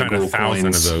gimmick 1,000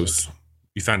 of those.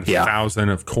 You found 1,000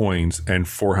 of coins and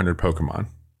 400 Pokemon.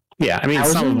 Yeah, I mean,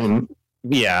 some of them.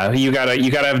 Yeah, you gotta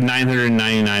have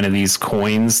 999 of these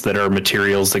coins that are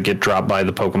materials that get dropped by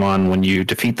the Pokemon when you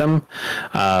defeat them.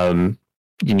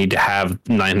 You need to have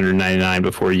 999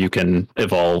 before you can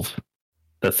evolve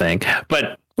the thing.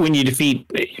 But when you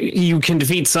can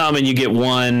defeat some and you get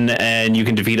one, and you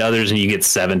can defeat others and you get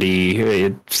 70.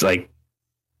 It's like,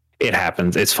 it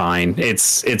happens. It's fine. It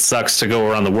sucks to go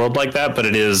around the world like that, but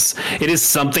it is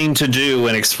something to do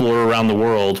and explore around the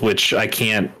world, which I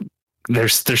can't.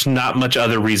 There's not much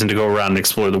other reason to go around and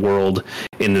explore the world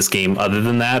in this game other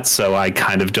than that, so I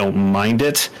kind of don't mind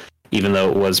it, even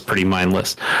though it was pretty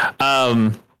mindless.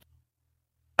 I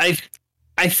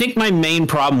think my main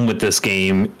problem with this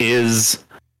game is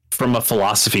from a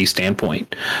philosophy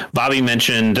standpoint. Bobby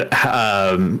mentioned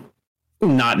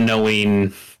not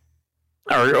knowing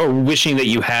or wishing that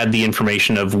you had the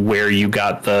information of where you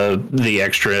got the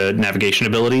extra navigation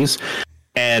abilities,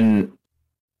 and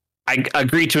I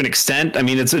agree to an extent. I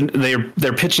mean,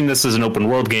 they're pitching this as an open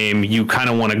world game. You kind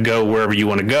of want to go wherever you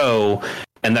want to go,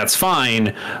 and that's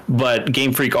fine. But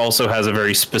Game Freak also has a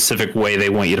very specific way they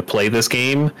want you to play this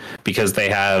game, because they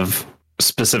have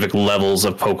specific levels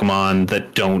of Pokemon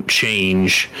that don't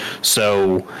change.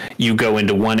 So you go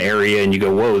into one area and you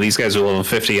go, whoa, these guys are level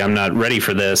 50. I'm not ready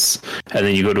for this. And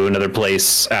then you go to another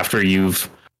place after you've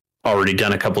already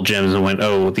done a couple gyms and went,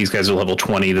 oh, these guys are level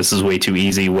 20. This is way too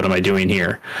easy. What am I doing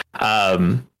here?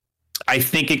 I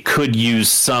think it could use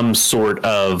some sort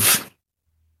of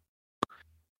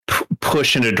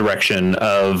push in a direction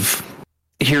of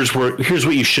here's what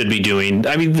you should be doing.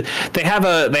 I mean, they have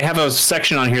a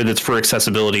section on here that's for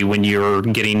accessibility when you're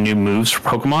getting new moves for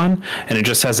Pokemon, and it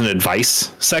just has an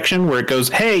advice section where it goes,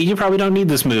 hey, you probably don't need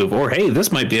this move, or hey,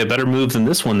 this might be a better move than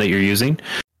this one that you're using.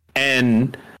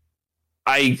 And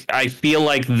I feel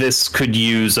like this could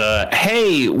use a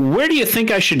hey, where do you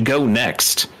think I should go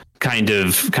next kind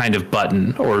of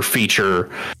button or feature.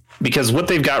 Because what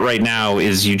they've got right now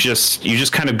is you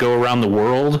just kind of go around the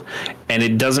world, and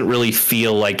it doesn't really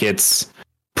feel like it's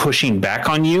pushing back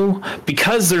on you,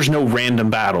 because there's no random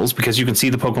battles, because you can see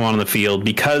the Pokemon on the field,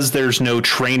 because there's no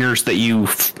trainers that you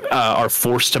are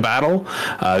forced to battle,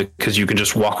 because you can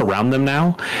just walk around them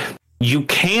now. You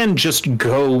can just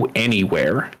go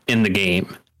anywhere in the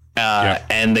game.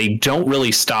 And they don't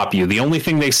really stop you. The only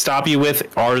thing they stop you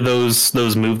with are those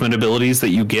movement abilities that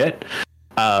you get.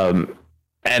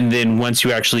 And then once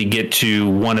you actually get to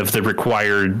one of the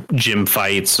required gym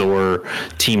fights or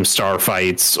Team Star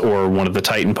fights or one of the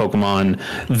Titan Pokemon,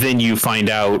 then you find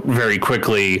out very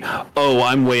quickly, oh,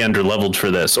 I'm way under leveled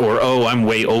for this, or oh, I'm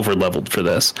way over leveled for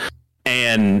this.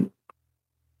 And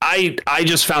I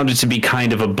just found it to be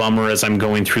kind of a bummer as I'm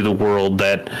going through the world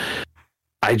that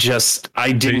I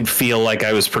didn't feel like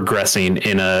I was progressing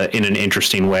in an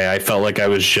interesting way. I felt like I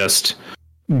was just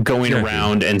going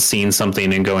around and seeing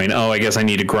something and going, oh, I guess I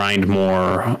need to grind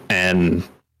more, and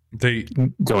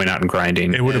going out and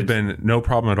grinding. It would have been no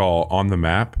problem at all on the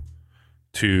map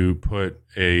to put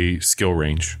a skill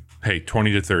range. Hey,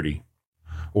 20 to 30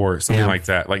 or something like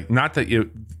that. Like, not that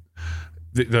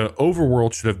the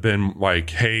overworld should have been like,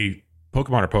 hey,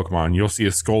 Pokemon are Pokemon. You'll see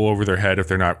a skull over their head if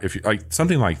they're not, if you like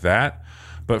something like that.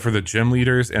 But for the gym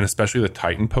leaders and especially the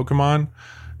Titan Pokemon,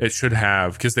 it should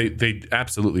have, because they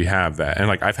absolutely have that. And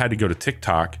like, I've had to go to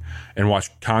TikTok and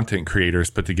watch content creators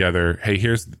put together, hey,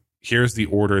 here's the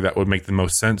order that would make the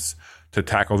most sense to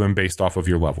tackle them based off of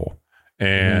your level.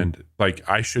 And like,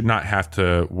 I should not have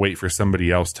to wait for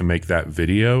somebody else to make that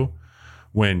video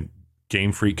when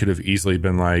Game Freak could have easily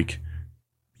been like,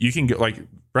 you can get like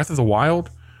Breath of the Wild,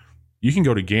 you can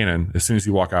go to Ganon as soon as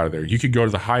you walk out of there. You could go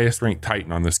to the highest ranked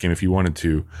Titan on this game if you wanted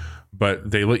to, but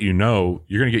they let you know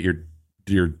you're going to get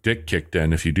your dick kicked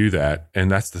in if you do that. And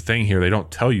that's the thing here. They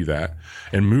don't tell you that.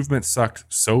 And movement sucked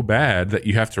so bad that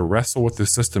you have to wrestle with the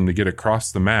system to get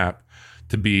across the map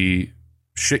to be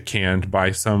shit canned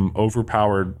by some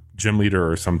overpowered gym leader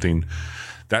or something.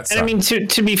 That's, and I mean,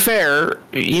 to be fair,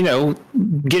 you know,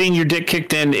 getting your dick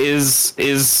kicked in is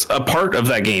a part of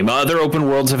that game. Other open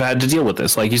worlds have had to deal with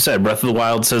this. Like you said, Breath of the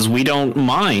Wild says we don't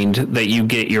mind that you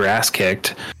get your ass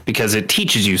kicked because it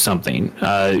teaches you something.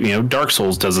 You know, Dark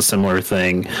Souls does a similar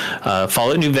thing.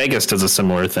 Fallout New Vegas does a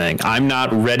similar thing. I'm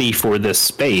not ready for this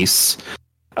space.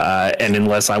 And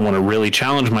unless I want to really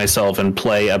challenge myself and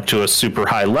play up to a super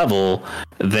high level,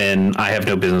 then I have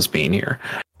no business being here.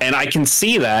 And I can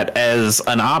see that as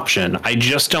an option. I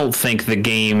just don't think the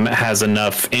game has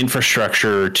enough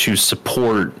infrastructure to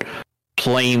support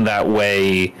playing that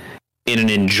way in an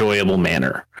enjoyable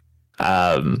manner.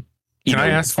 Can I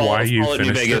ask why you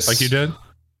finished it like you did?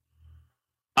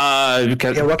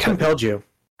 Because what compelled you?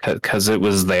 Because it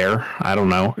was there. I don't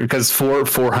know. Because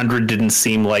 400 didn't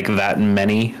seem like that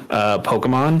many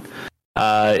Pokemon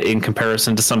in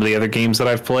comparison to some of the other games that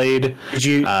I've played. Did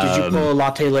you pull a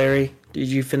Latte Larry? Did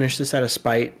you finish this out of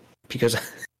spite? Because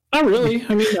not really.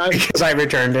 I mean, because I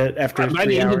returned it after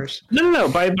 3 hours. No.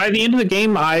 By the end of the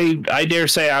game, I dare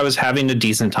say I was having a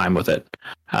decent time with it.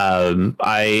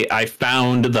 I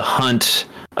found the hunt,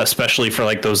 especially for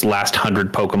like those last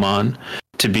 100 Pokemon,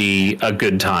 to be a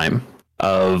good time.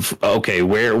 Of okay,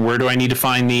 where do I need to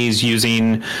find these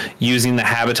using the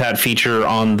habitat feature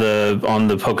on the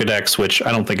Pokedex, which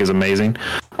I don't think is amazing,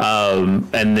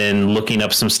 and then looking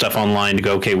up some stuff online to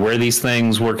go, okay, where are these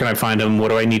things? Where can I find them? What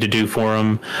do I need to do for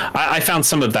them? I found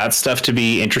some of that stuff to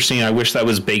be interesting. I wish that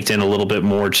was baked in a little bit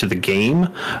more to the game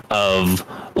of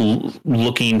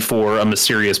looking for a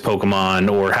mysterious Pokemon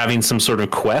or having some sort of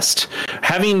quest,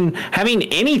 having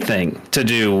anything to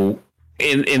do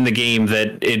in the game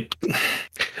that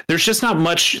there's just not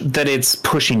much that it's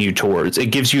pushing you towards.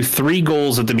 It gives you 3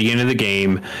 goals at the beginning of the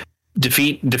game: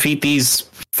 defeat these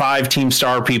 5 Team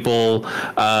Star people,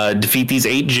 defeat these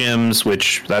 8 gyms,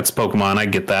 which that's Pokemon, I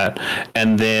get that,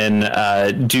 and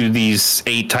then do these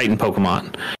 8 Titan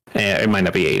Pokemon. It might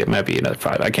not be 8, it might be another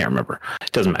 5, I can't remember,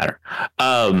 it doesn't matter.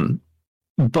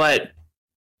 But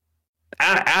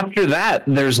after that,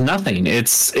 there's nothing.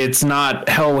 It's not,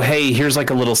 oh, hey, here's like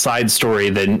a little side story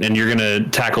and you're gonna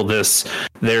tackle this.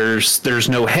 There's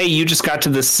no, hey, you just got to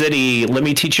this city, let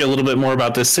me teach you a little bit more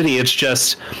about this city. It's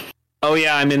just, oh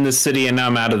yeah, I'm in this city and now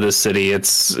I'm out of this city.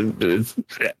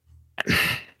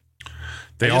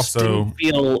 They also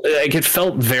feel like it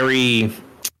felt very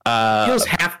feels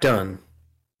half done.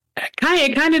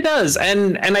 It kind of does,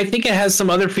 and I think it has some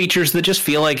other features that just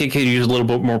feel like it could use a little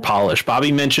bit more polish.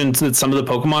 Bobby mentioned that some of the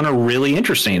Pokemon are really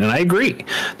interesting, and I agree.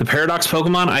 The Paradox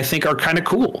Pokemon, I think, are kind of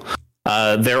cool.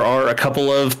 There are a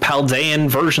couple of Paldean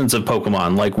versions of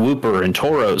Pokemon, like Wooper and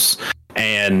Tauros,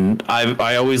 and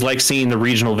I always like seeing the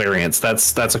regional variants.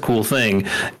 That's a cool thing.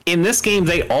 In this game,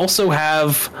 they also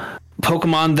have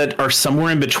Pokemon that are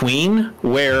somewhere in between,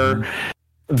 where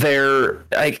they're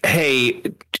like, hey,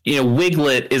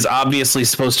 Wiglet is obviously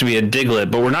supposed to be a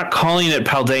Diglett, but we're not calling it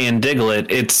Paldean Diglett.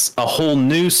 It's a whole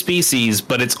new species,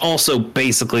 but it's also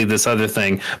basically this other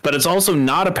thing. But it's also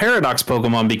not a Paradox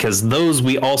Pokemon, because those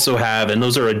we also have, and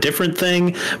those are a different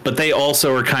thing, but they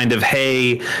also are kind of,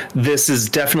 hey, this is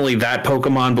definitely that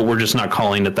Pokemon, but we're just not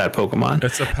calling it that Pokemon.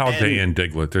 It's a Paldean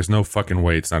Diglett. There's no fucking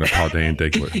way it's not a Paldean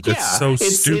Diglett. It's so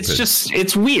stupid.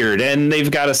 It's weird. And they've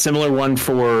got a similar one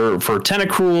for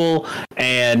Tentacruel,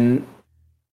 and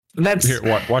that's here.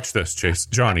 Watch this, Chase.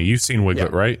 Johnny, you've seen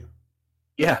Wiglet, right?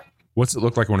 Yeah. What's it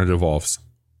look like when it evolves?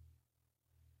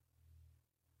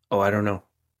 Oh, I don't know.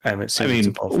 I haven't seen its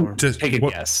evolve form. Just take a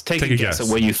guess. Take a guess at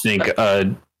what you think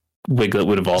Wiglet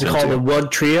would evolve into. Is it called a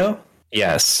Wugtrio?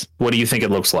 Yes. What do you think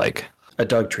it looks like? A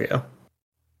Dugtrio.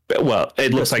 Well,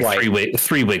 it looks like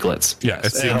three Wiglets. Yeah,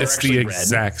 it's the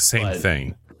exact same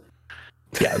thing.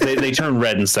 Yeah, they turn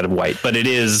red instead of white, but it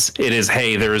is,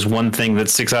 hey, there is one thing that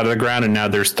sticks out of the ground, and now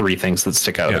there's three things that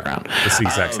stick out of the ground. It's the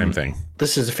exact same thing.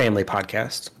 This is a family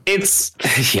podcast. It's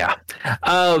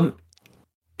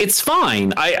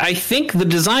fine. I think the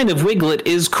design of Wiglet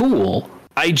is cool.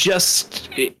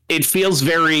 It feels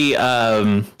very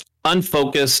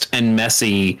unfocused and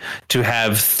messy to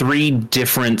have three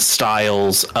different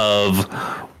styles of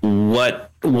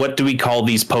what do we call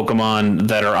these Pokemon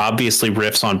that are obviously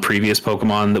riffs on previous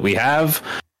Pokemon that we have,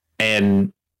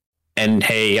 and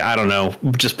hey, I don't know,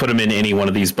 just put them in any one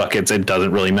of these buckets. It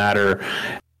doesn't really matter.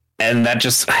 And that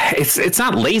just, it's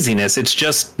not laziness. It's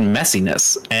just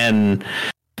messiness. And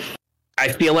I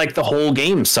feel like the whole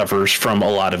game suffers from a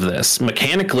lot of this.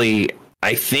 Mechanically,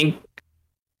 I think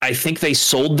they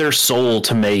sold their soul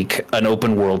to make an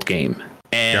open world game.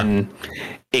 And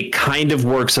it kind of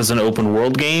works as an open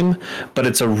world game, but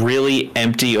it's a really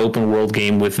empty open world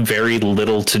game with very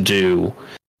little to do,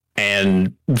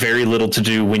 and very little to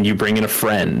do when you bring in a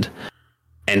friend.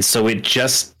 And so it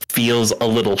just feels a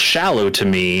little shallow to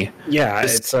me. Yeah,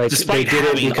 it's like despite they did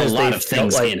having it because a lot they of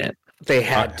things felt like in it. They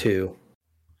had to,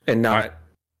 and not,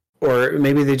 or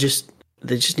maybe they just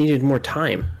needed more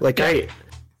time. Like I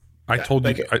told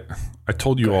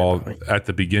you all at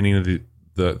the beginning of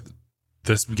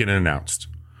this getting announced,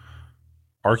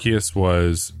 Arceus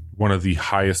was one of the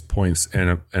highest points in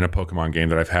a Pokemon game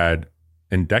that I've had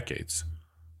in decades.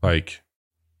 Like,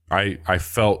 I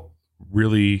felt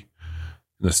really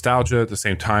nostalgia at the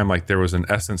same time. Like, there was an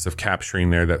essence of capturing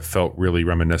there that felt really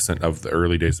reminiscent of the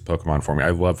early days of Pokemon for me. I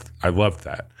loved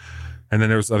that. And then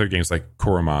there was other games like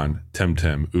Coromon,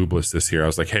 Temtem, Ublis this year. I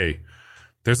was like, hey,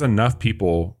 there's enough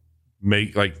people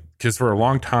because for a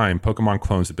long time, Pokemon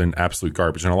clones have been absolute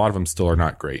garbage, and a lot of them still are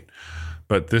not great.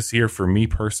 But this year, for me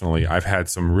personally, I've had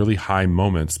some really high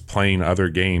moments playing other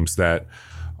games that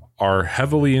are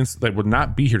heavily that would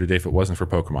not be here today if it wasn't for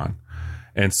Pokemon.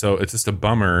 And so it's just a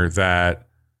bummer that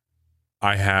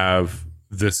I have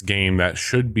this game that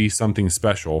should be something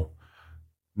special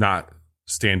not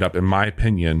stand up, in my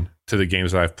opinion, to the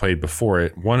games that I've played before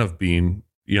it. One of being,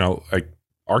 like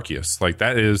Arceus. Like,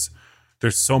 that is,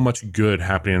 there's so much good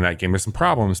happening in that game. There's some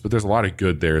problems, but there's a lot of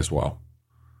good there as well.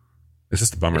 It's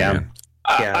just a bummer, man.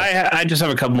 I just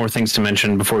have a couple more things to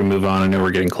mention before we move on. I know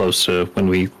we're getting close to when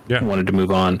we wanted to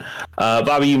move on.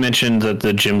 Bobby, you mentioned that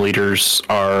the gym leaders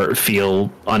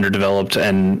feel underdeveloped,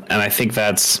 and I think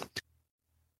I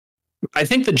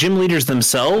think the gym leaders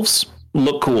themselves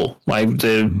look cool. Like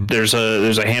there's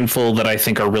a handful that I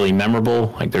think are really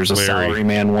memorable. Like there's a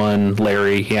Salaryman one,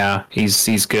 Larry. Yeah,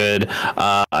 he's good.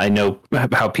 I know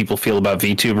how people feel about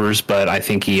VTubers, but I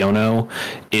think Iono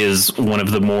is one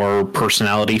of the more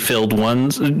personality filled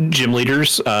ones, gym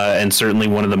leaders, and certainly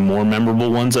one of the more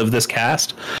memorable ones of this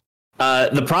cast.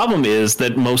 The problem is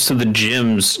that most of the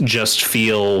gyms just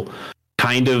feel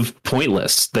kind of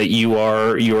pointless, that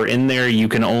you're in there.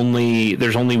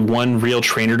 There's only one real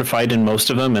trainer to fight in most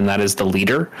of them, and that is the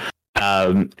leader.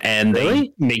 And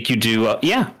they make you do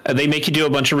they make you do a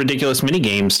bunch of ridiculous mini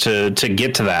games to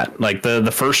get to that. Like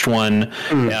the first one,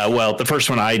 the first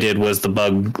one I did was the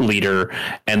bug leader,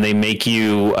 and they make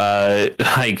you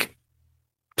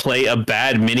play a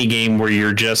bad mini game where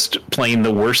you're just playing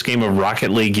the worst game of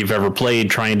Rocket League you've ever played,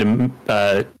 trying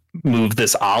to move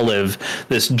this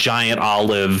giant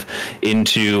olive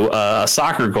into a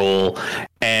soccer goal,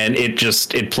 and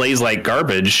it plays like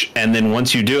garbage. And then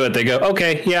once you do it, they go,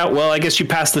 okay, yeah, well, I guess you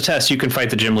passed the test, you can fight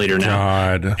the gym leader now.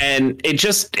 God. And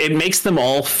it makes them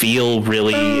all feel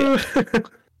really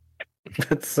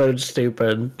that's so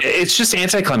stupid. It's just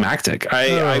anticlimactic.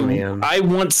 I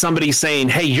want somebody saying,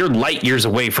 hey, you're light years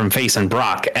away from facing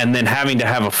Brock, and then having to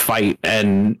have a fight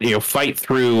and fight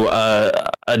through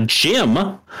a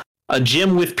gym a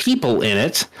gym with people in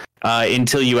it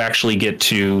until you actually get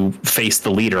to face the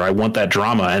leader. I want that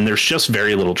drama, and there's just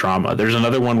very little drama. There's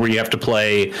another one where you have to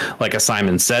play like a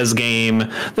Simon Says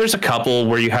game. There's a couple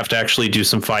where you have to actually do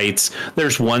some fights.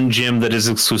 There's one gym that is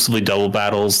exclusively double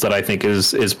battles that I think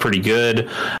is pretty good,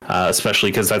 especially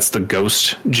because that's the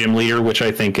Ghost gym leader, which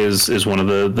I think is one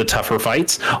of the tougher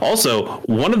fights. Also,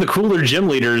 one of the cooler gym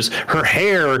leaders, her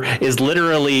hair is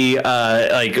literally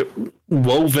like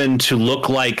woven to look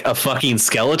like a fucking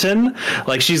skeleton.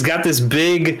 Like, she's got this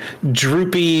big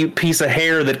droopy piece of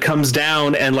hair that comes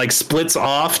down and like splits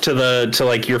off to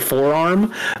like your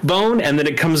forearm bone, and then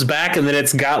it comes back, and then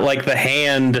it's got like the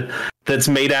hand that's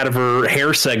made out of her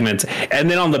hair segment, and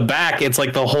then on the back it's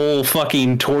like the whole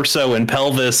fucking torso and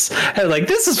pelvis. And like,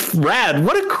 this is rad.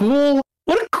 What a cool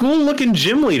looking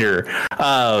gym leader.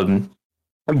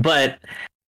 But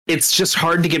it's just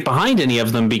hard to get behind any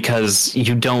of them because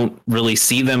you don't really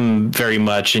see them very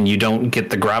much, and you don't get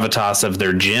the gravitas of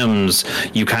their gyms.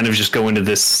 You kind of just go into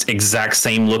this exact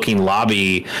same looking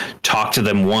lobby, talk to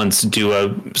them once, do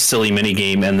a silly mini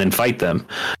game, and then fight them.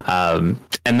 And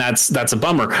that's a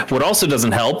bummer. What also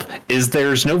doesn't help is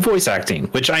there's no voice acting,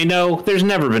 which I know there's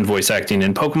never been voice acting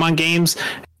in Pokemon games,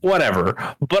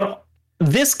 whatever. But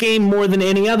this game, more than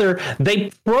any other, they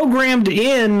programmed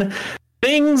in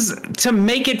things to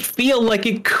make it feel like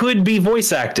it could be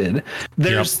voice acted.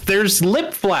 There's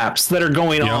lip flaps that are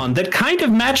going on that kind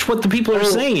of match what the people are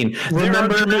saying. There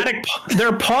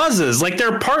are pauses, like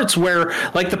there are parts where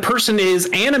like the person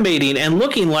is animating and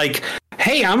looking like,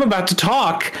 hey, I'm about to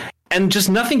talk, and just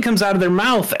nothing comes out of their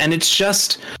mouth, and it's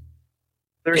just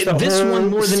this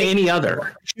one more than any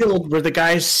other field where the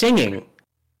guy's singing.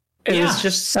 It's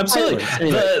just absolutely.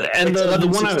 The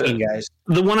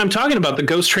one I'm talking about, the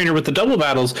Ghost trainer with the double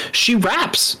battles, she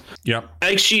raps. Yep.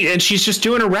 Like she's just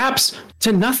doing her raps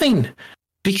to nothing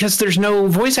because there's no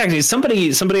voice acting.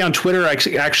 Somebody on Twitter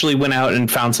actually went out and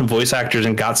found some voice actors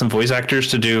and got some voice actors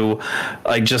to do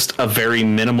like just a very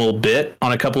minimal bit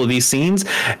on a couple of these scenes.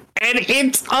 And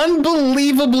it's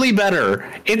unbelievably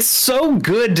better. It's so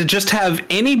good to just have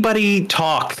anybody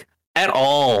talk at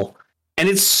all. And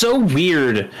it's so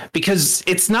weird because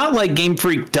it's not like Game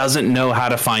Freak doesn't know how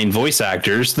to find voice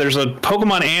actors. There's a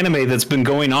Pokemon anime that's been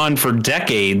going on for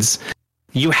decades.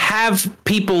 You have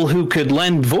people who could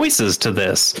lend voices to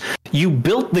this. You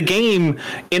built the game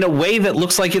in a way that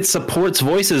looks like it supports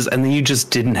voices, and then you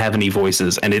just didn't have any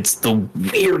voices. And it's the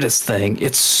weirdest thing.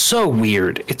 It's so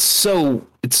weird. It's so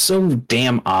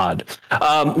damn odd.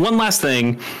 One last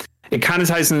thing. It kind of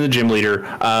ties into the gym leader,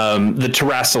 the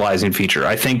terrestrializing feature.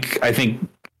 I think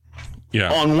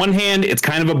on one hand, it's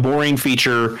kind of a boring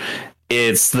feature.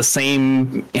 It's the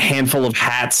same handful of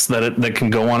hats that can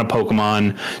go on a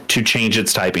Pokemon to change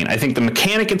its typing. I think the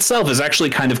mechanic itself is actually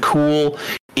kind of cool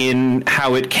in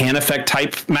how it can affect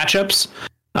type matchups.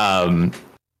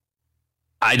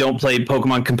 I don't play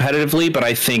Pokemon competitively, but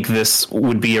I think this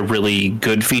would be a really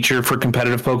good feature for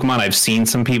competitive Pokemon. I've seen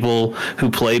some people who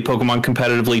play Pokemon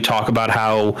competitively talk about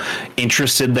how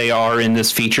interested they are in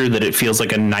this feature, that it feels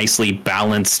like a nicely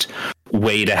balanced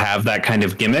way to have that kind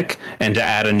of gimmick and to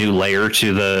add a new layer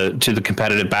to the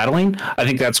competitive battling. I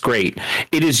think that's great.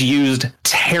 It is used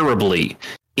terribly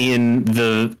in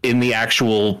the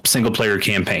actual single player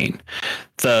campaign.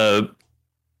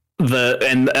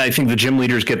 And I think the gym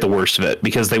leaders get the worst of it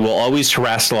because they will always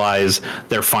terrestrialize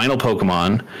their final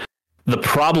Pokemon. The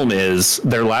problem is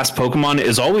their last Pokemon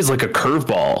is always like a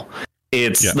curveball.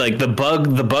 It's like the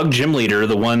bug gym leader,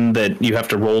 the one that you have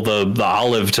to roll the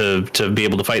olive to be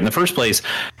able to fight in the first place,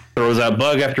 throws out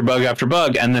bug after bug after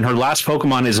bug, and then her last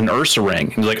Pokemon is an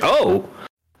Ursaring. And you're like, oh,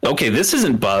 okay, this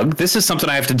isn't bug. This is something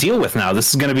I have to deal with now.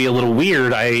 This is going to be a little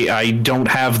weird. I don't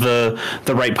have the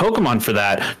right Pokemon for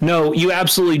that. No, you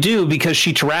absolutely do, because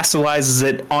she terrestrializes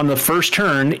it on the first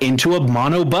turn into a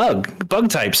mono bug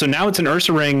type. So now it's an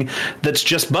Ursaring that's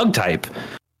just bug type.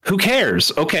 Who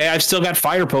cares? Okay, I've still got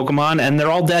fire Pokemon, and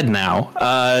they're all dead now.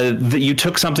 That you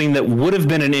took something that would have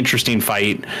been an interesting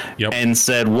fight and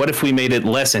said, what if we made it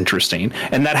less interesting?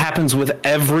 And that happens with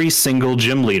every single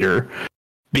gym leader.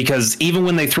 Because even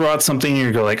when they throw out something, you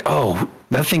go like, oh,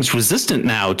 that thing's resistant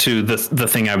now to the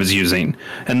thing I was using.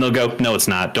 And they'll go, no, it's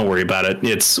not. Don't worry about it.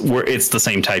 It's the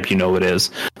same type. You know it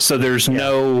is. So there's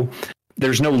no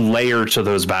layer to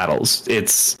those battles.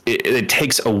 It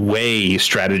takes away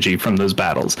strategy from those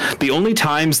battles. The only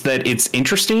times that it's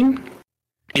interesting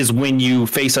is when you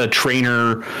face a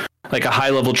trainer, like a high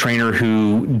level trainer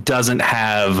who doesn't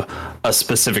have a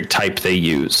specific type they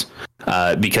use.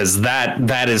 Because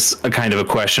that is a kind of a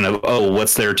question of, oh,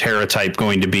 what's their Terra type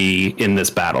going to be in this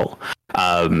battle?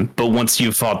 But once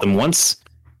you've fought them once,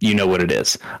 you know what it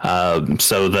is.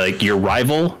 So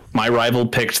my rival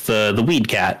picked the weed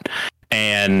cat,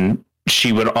 and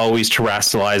she would always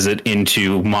terrestrialize it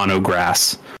into mono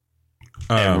grass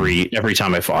every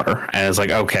time I fought her. And it's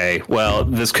like, okay, well,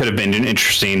 this could have been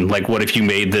interesting. Like, what if you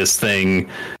made this thing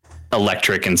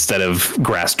electric instead of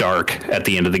grass dark at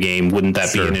the end of the game? Wouldn't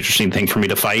that be an interesting thing for me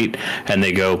to fight? And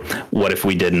they go, what if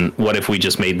we didn't? What if we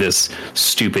just made this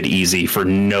stupid easy for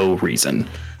no reason?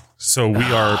 So we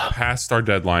are past our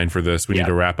deadline for this. We need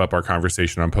to wrap up our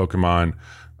conversation on Pokemon.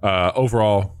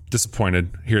 Overall,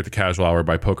 disappointed here at the Casual Hour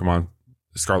by Pokemon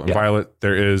Scarlet and Violet.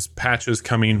 There is patches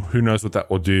coming. Who knows what that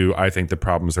will do? I think the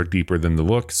problems are deeper than the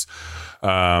looks.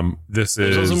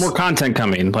 There's more content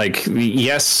coming. Like,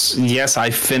 yes, I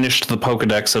finished the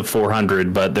Pokedex of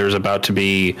 400, but there's about to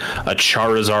be a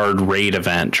Charizard raid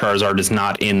event. Charizard is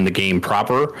not in the game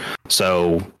proper,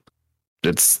 so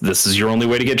this is your only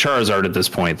way to get Charizard at this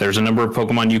point. There's a number of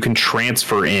Pokemon you can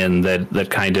transfer in that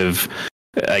kind of,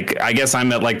 like, I guess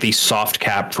I'm at like the soft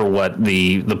cap for what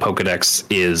the Pokedex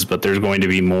is, but there's going to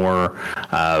be more.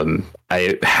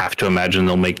 I have to imagine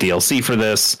they'll make DLC for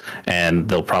this, and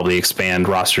they'll probably expand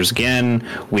rosters again.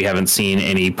 We haven't seen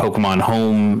any Pokemon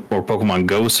Home or Pokemon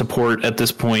Go support at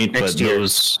this point, but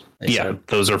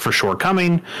those are for sure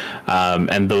coming,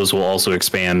 and those will also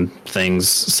expand things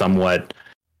somewhat.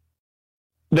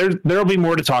 There'll be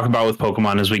more to talk about with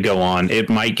Pokemon as we go on. It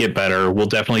might get better. We'll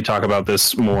definitely talk about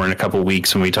this more in a couple of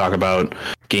weeks when we talk about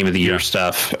Game of the Year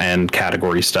stuff and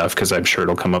category stuff, because I'm sure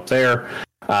it'll come up there.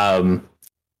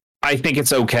 I think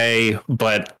it's okay,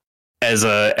 but as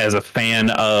a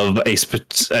fan of a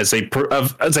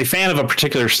fan of a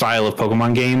particular style of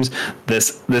Pokemon games,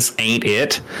 this ain't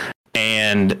it.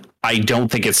 And I don't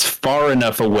think it's far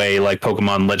enough away like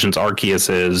Pokemon Legends Arceus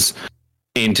is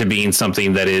into being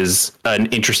something that is an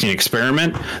interesting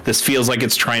experiment. This feels like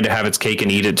it's trying to have its cake and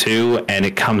eat it too, and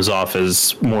it comes off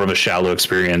as more of a shallow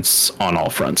experience on all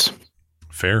fronts.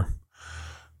 Fair.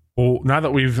 Well, now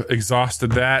that we've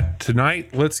exhausted that tonight,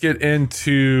 let's get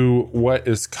into what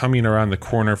is coming around the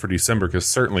corner for December, because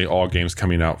certainly all games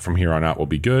coming out from here on out will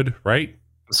be good, right?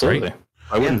 Absolutely. Right?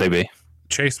 Why wouldn't they be?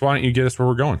 Chase, why don't you get us where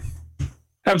we're going?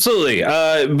 Absolutely.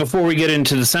 Before we get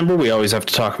into December, we always have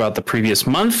to talk about the previous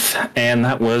month, and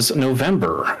that was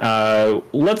November.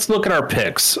 Let's look at our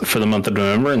picks for the month of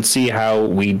November and see how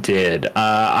we did.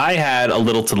 I had A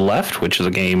Little to the Left, which is a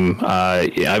game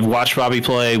I've watched Bobby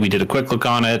play. We did a quick look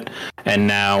on it, and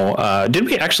now did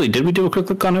we do a quick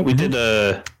look on it? We did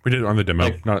it on the demo,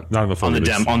 not on the full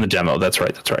release. On the demo. That's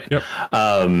right. Yep.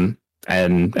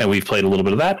 And we've played a little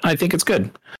bit of that. I think it's good.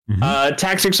 Mm-hmm.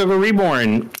 Tactics Ogre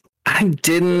Reborn. I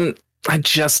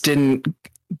just didn't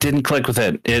click with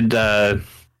it. It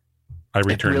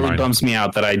really bums me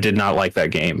out that I did not like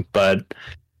that game, but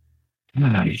you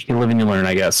live and you learn,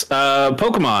 I guess.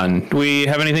 Pokemon. Do we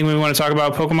have anything we want to talk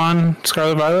about Pokemon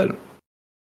Scarlet Violet?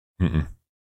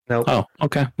 Nope. Oh,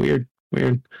 okay. Weird.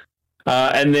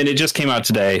 And then it just came out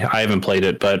today. I haven't played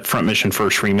it, but Front Mission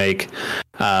First Remake.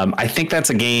 I think that's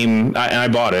a game, and I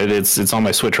bought it. It's on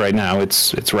my Switch right now.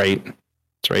 It's right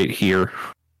here.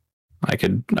 I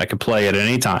could play it at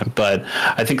any time, but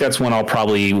I think that's one I'll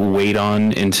probably wait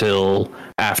on until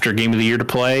after Game of the Year to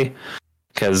play,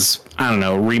 because I don't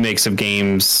know, remakes of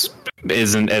games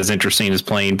isn't as interesting as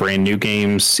playing brand new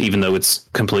games, even though it's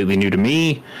completely new to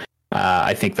me.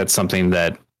 I think that's something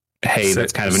that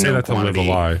that's kind of a known quantity.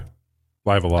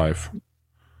 Live Alive.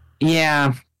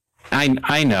 Yeah,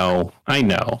 I know.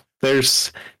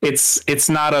 It's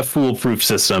not a foolproof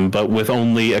system, but with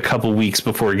only a couple weeks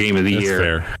before Game of the Year.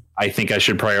 Fair. I think I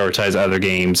should prioritize other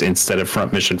games instead of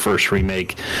Front Mission First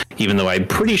Remake, even though I'm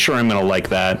pretty sure I'm going to like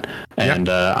that. And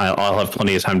I'll have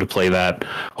plenty of time to play that,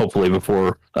 hopefully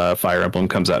before Fire Emblem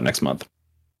comes out next month.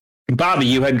 Bobby,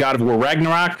 you had God of War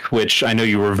Ragnarok, which I know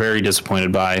you were very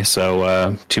disappointed by,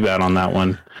 so too bad on that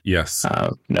one. Yes.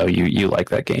 No, you like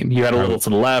that game. You had A Little to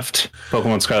the Left,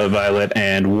 Pokemon Scarlet Violet,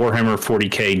 and Warhammer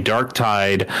 40k Dark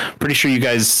Tide. Pretty sure you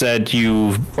guys said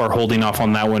you are holding off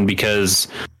on that one because,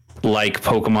 like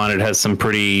Pokemon, it has some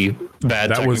pretty bad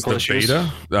technical issues. That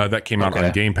was the beta that came out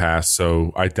on Game Pass,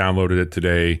 so I downloaded it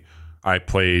today. I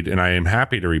played, and I am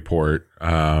happy to report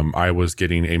I was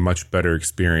getting a much better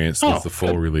experience with the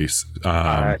full release.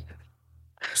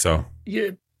 So,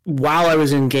 while I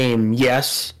was in game,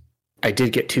 yes, I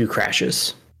did get 2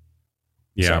 crashes.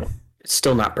 Yeah. So it's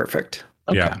still not perfect.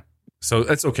 Okay. Yeah. So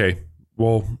that's okay.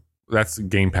 Well, that's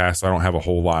Game Pass. I don't have a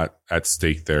whole lot at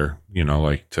stake there,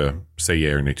 like to say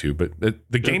yay or nay to, but the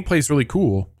gameplay is really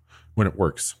cool when it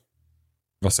works.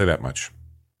 I'll say that much.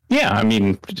 Yeah, I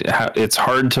mean, it's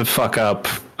hard to fuck up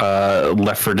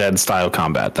Left 4 Dead style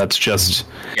combat. That's just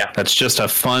a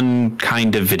fun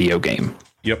kind of video game.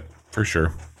 Yep, for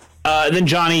sure. Then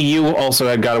Johnny, you also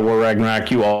had God of War Ragnarok.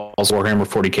 You also Warhammer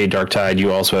 40k Darktide.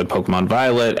 You also had Pokemon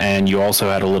Violet, and you also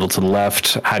had A Little to the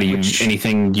Left.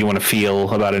 Anything you want to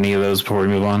feel about any of those before we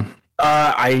move on?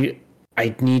 I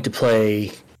need to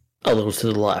play A Little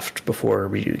to the Left before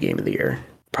we do Game of the Year,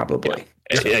 probably.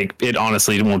 It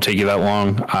honestly won't take you that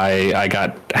long. I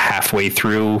got halfway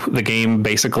through the game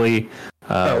basically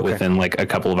within like a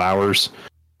couple of hours.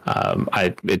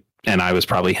 And I was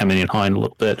probably hemming and hawing a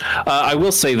little bit. I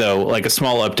will say though, like a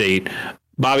small update,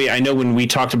 Bobby. I know when you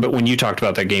talked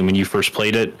about that game when you first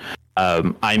played it,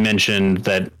 I mentioned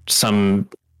that some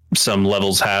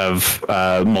levels have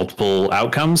multiple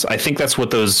outcomes. I think that's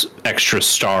what those extra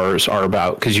stars are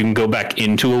about, because you can go back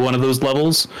into one of those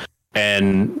levels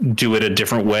and do it a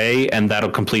different way, and that'll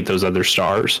complete those other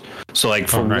stars. So like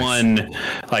for one,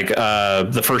 like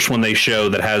the first one they show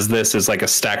that has this is like a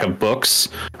stack of books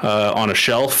on a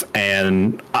shelf,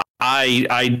 and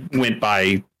I went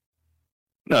by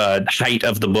height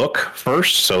of the book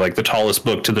first, so like the tallest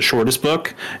book to the shortest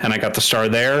book, and I got the star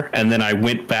there. And then I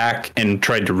went back and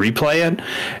tried to replay it,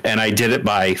 and I did it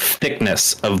by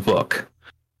thickness of book.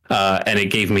 And it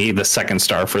gave me the second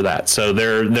star for that. So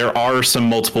there are some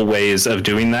multiple ways of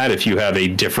doing that if you have a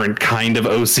different kind of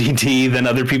OCD than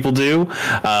other people do.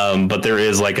 But there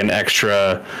is like an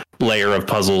extra layer of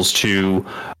puzzles to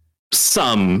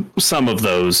some of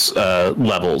those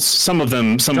levels. Some of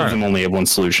them only have one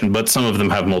solution, but some of them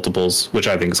have multiples, which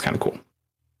I think is kind of cool.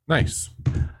 Nice.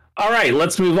 All right,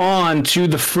 let's move on to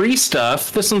the free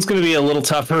stuff. This one's going to be a little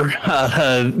tougher.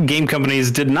 Game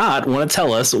companies did not want to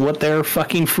tell us what their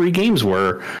fucking free games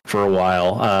were for a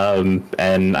while.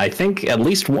 And I think at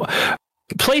least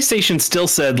PlayStation still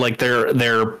said like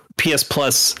their PS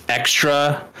Plus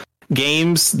extra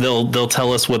games, they'll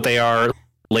tell us what they are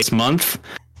last month.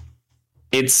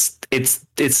 It's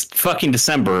fucking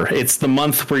December. It's the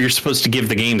month where you're supposed to give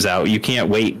the games out. You can't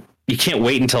wait. You can't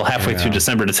wait until halfway through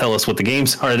December to tell us what the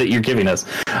games are that you're giving us.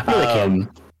 I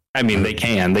mean, they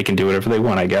can do whatever they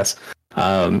want, I guess.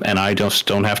 And I just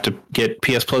don't have to get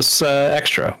PS Plus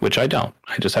Extra, which I don't.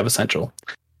 I just have Essential.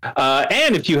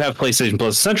 And if you have PlayStation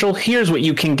Plus Essential, here's what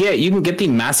you can get. You can get the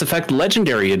Mass Effect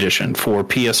Legendary Edition for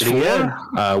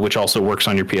PS4, which also works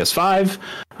on your PS5.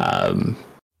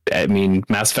 I mean,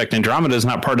 Mass Effect Andromeda is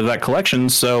not part of that collection,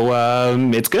 so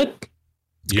it's good.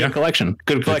 It's good collection.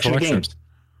 Good collection of games.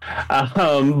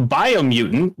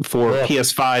 Biomutant for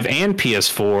PS5 and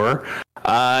PS4.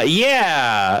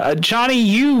 Johnny,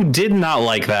 you did not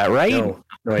like that, right? No,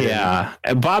 I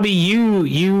didn't. Bobby,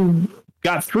 you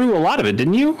got through a lot of it,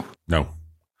 didn't you? No.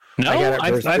 I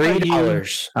got it for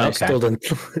 $3. Okay. I still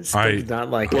did not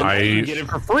like it. You get it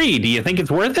for free. Do you think it's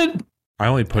worth it? I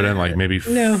only put in like maybe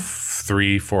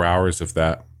 3-4 hours of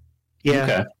that. Yeah.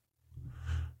 Okay.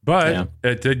 But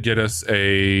it did get us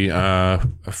a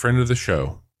friend of the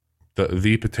show.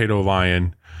 The Potato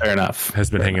Lion, fair enough,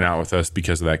 has been hanging out with us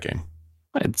because of that game.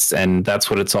 And that's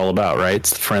what it's all about, right?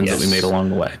 It's the friends that we made along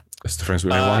the way. It's the friends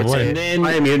we made along the way. And then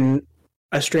I mean,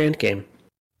 a Strand game.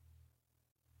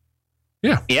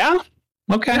 Yeah.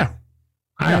 Okay.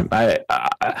 Yeah.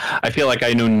 I feel like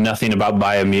I know nothing about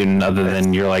Biomutant other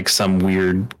than you're like some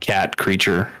weird cat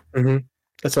creature. Mm-hmm.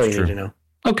 That's all you need to know.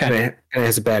 Okay. And it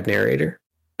has a bad narrator.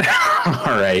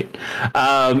 All right.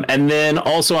 And then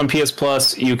also on PS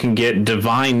Plus, you can get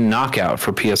Divine Knockout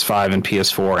for PS5 and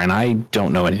PS4, and I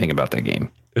don't know anything about that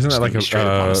game. Isn't that like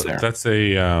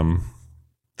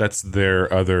that's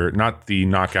their other, not the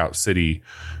Knockout City.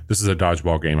 This is a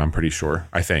dodgeball game, I'm pretty sure.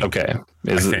 I think. Okay.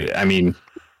 I mean,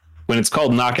 when it's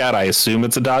called Knockout, I assume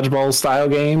it's a dodgeball style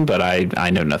game, but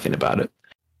I know nothing about it.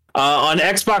 On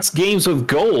Xbox Games with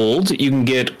Gold, you can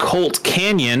get Colt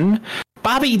Canyon.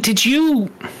 Bobby, did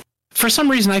you... For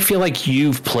some reason, I feel like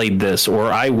you've played this,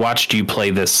 or I watched you play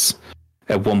this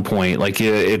at one point. Like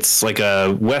it's like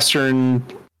a Western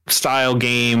style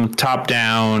game, top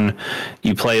down.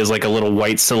 You play as like a little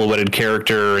white silhouetted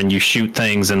character, and you shoot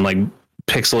things, and like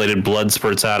pixelated blood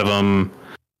spurts out of them.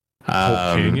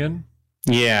 Colt Canyon?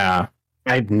 Yeah,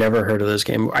 I'd never heard of this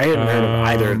game. I hadn't heard of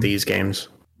either of these games.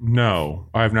 No,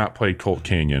 I have not played Colt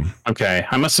Canyon. Okay,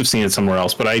 I must have seen it somewhere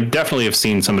else, but I definitely have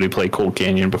seen somebody play Colt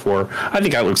Canyon before. I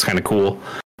think that looks kind of cool.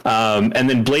 And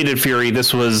then Bladed Fury,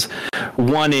 this was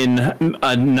one in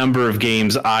a number of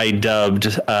games I dubbed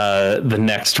the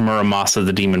next Muramasa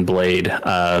the Demon Blade,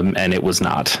 and it was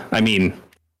not. I mean,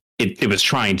 it was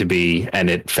trying to be, and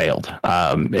it failed.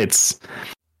 I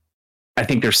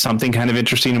think there's something kind of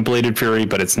interesting in Bladed Fury,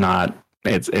 but it's not.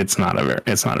 It's not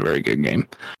a very good game,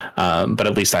 but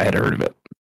at least I had heard of it.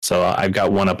 So I've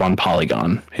got one up on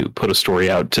Polygon, who put a story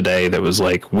out today that was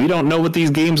like, we don't know what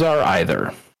these games are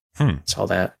either. Saw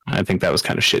that. I think that was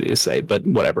kind of shitty to say, but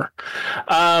whatever.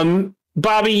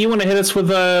 Bobby, you want to hit us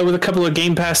with a couple of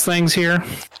Game Pass things here?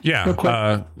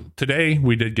 Yeah. Today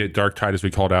we did get Dark Tide, as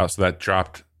we called out, so that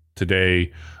dropped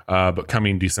today. But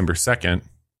coming December 2nd,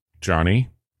 Johnny,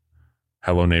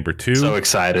 Hello Neighbor 2. So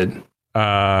excited.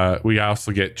 We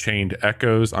also get Chained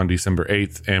Echoes on December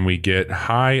 8th, and we get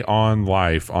High on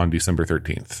Life on December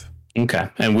 13th. Okay,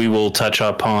 and we will touch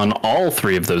upon all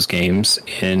three of those games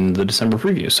in the December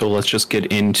preview. So let's just get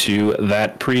into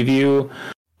that preview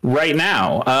right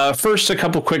now. First, a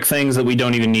couple quick things that we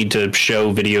don't even need to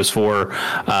show videos for.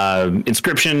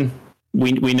 Inscription,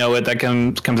 we know it. That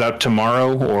comes out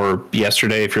tomorrow or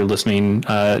yesterday if you're listening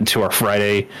to our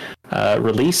Friday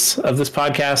release of this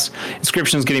podcast.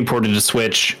 Inscription is getting ported to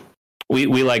Switch. We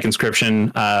like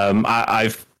Inscription. I'm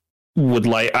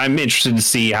interested to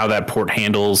see how that port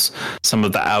handles some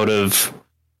of the out of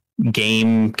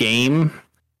game,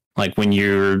 like when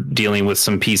you're dealing with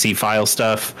some PC file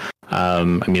stuff. I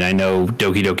know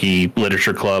Doki Doki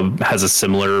Literature Club has a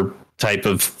similar type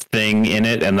of thing in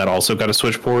it, and that also got a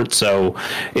Switch port, so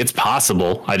it's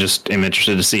possible. I just am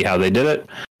interested to see how they did it.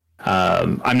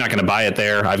 I'm not going to buy it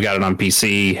there. I've got it on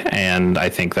PC, and I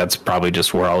think that's probably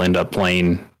just where I'll end up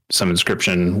playing some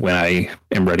Inscription when I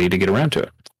am ready to get around to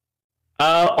it.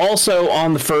 Also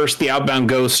on the 1st, the Outbound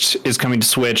Ghost is coming to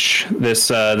Switch.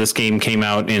 This game came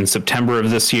out in September of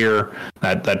this year.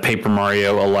 That Paper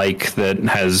Mario alike that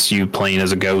has you playing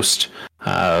as a ghost.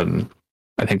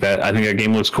 I think that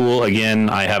game looks cool. Again,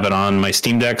 I have it on my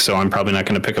Steam Deck, so I'm probably not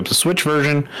going to pick up the Switch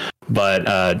version.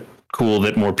 But cool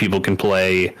that more people can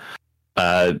play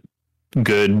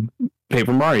good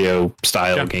Paper Mario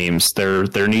style games.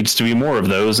 There needs to be more of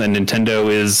those, and Nintendo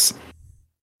is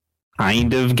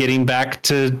kind of getting back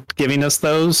to giving us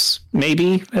those,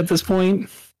 maybe at this point,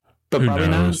 but probably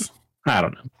not. I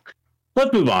don't know.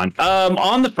 Let's move on.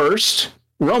 On the 1st,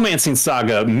 Romancing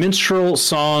Saga Minstrel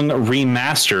Song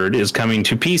Remastered is coming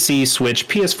to PC, Switch,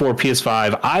 PS4,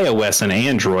 PS5, iOS, and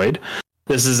Android.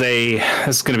 This is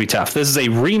going to be tough. This is a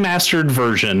remastered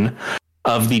version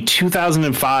of the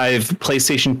 2005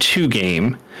 PlayStation 2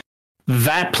 game.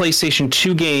 That PlayStation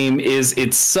 2 game is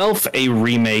itself a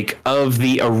remake of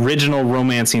the original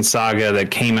Romancing Saga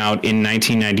that came out in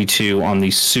 1992 on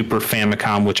the Super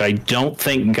Famicom, which I don't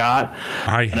think got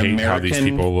an American how these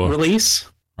people look. Release.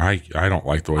 I don't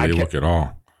like the way they look at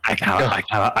all. I kind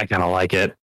of like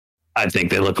it. I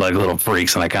think they look like little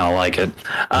freaks, and I kind of like it.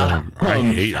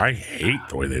 I hate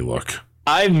the way they look.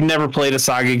 I've never played a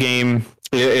Saga game.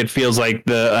 It feels like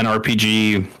an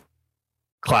RPG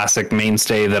classic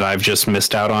mainstay that I've just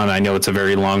missed out on. I know it's a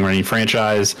very long-running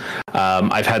franchise.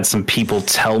 I've had some people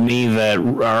tell me a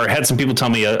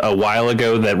while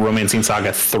ago that Romancing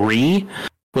Saga 3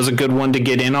 was a good one to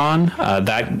get in on.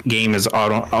 That game is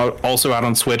also out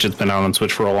on Switch. It's been out on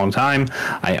Switch for a long time.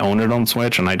 I own it on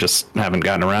Switch, and I just haven't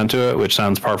gotten around to it, which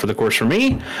sounds par for the course for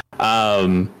me.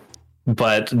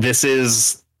 But this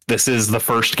is the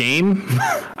first game,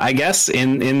 I guess,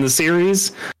 in the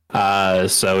series.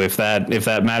 So if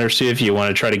that matters to you, if you want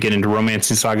to try to get into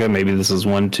Romancing Saga, maybe this is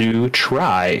one to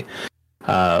try.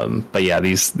 But yeah,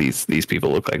 these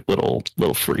people look like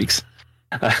little freaks.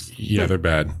 Yeah, they're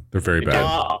bad. They're very bad.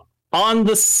 On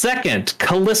the 2nd,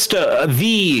 Callisto,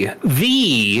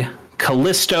 the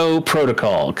Callisto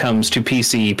Protocol comes to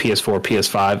PC, PS4,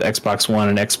 PS5, Xbox One,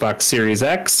 and Xbox Series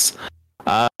X.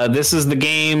 This is the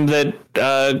game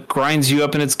that grinds you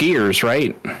up in its gears,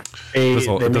 right? They made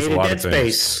a Dead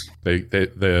Space.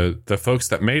 The folks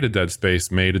that made a Dead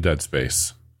Space made a Dead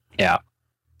Space. Yeah.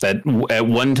 That at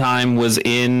one time was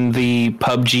in the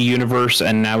PUBG universe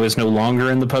and now is no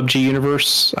longer in the PUBG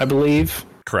universe, I believe.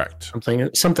 Correct.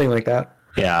 Something like that.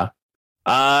 Yeah.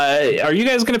 Are you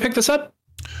guys going to pick this up?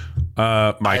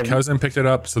 My cousin picked it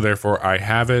up, so therefore I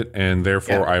have it, and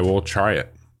therefore I will try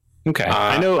it. Okay.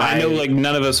 I know like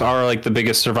none of us are like the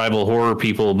biggest survival horror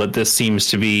people, but this seems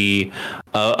to be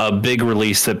a big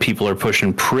release that people are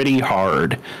pushing pretty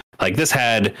hard. Like this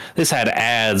had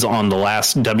ads on the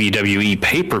last WWE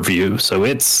pay-per-view, so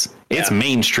it's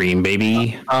mainstream,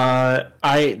 baby.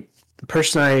 The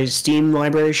person I Steam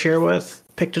library share with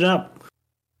picked it up,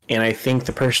 and I think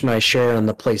the person I share on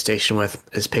the PlayStation with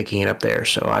is picking it up there,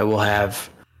 so I will have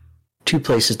 2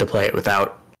 places to play it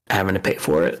without having to pay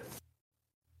for it.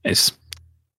 Nice.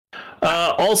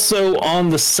 Also on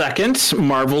the 2nd,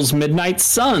 Marvel's Midnight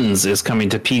Suns is coming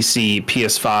to PC,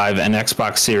 PS5, and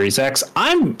Xbox Series X.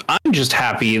 I'm just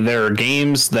happy there are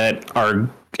games that are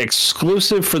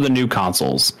exclusive for the new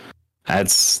consoles. That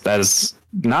is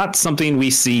not something we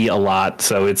see a lot.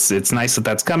 So it's nice that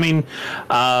that's coming.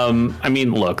 I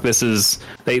mean, look, this is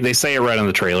they say it right on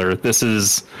the trailer. This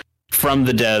is from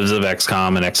the devs of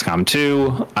XCOM and XCOM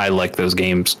 2. I like those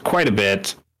games quite a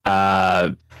bit.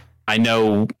 I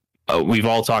know we've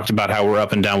all talked about how we're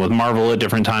up and down with Marvel at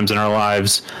different times in our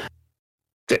lives.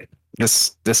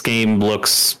 This game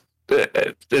looks.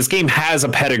 This game has a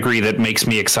pedigree that makes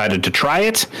me excited to try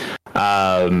it.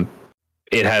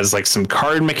 It has like some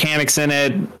card mechanics in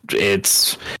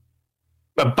it.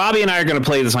 Bobby and I are going to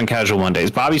play this on Casual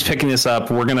Mondays. Bobby's picking this up.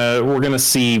 We're gonna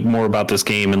see more about this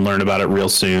game and learn about it real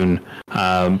soon.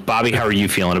 Bobby, how are you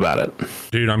feeling about it?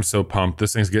 Dude, I'm so pumped.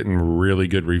 This thing's getting really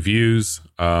good reviews.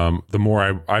 The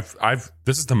more I've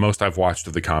this is the most I've watched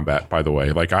of the combat, by the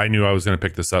way. Like, I knew I was going to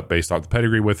pick this up based off the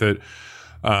pedigree with it.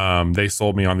 They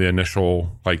sold me on the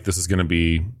initial, like, this is going to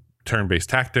be turn-based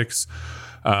tactics.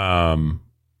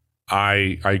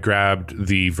 I grabbed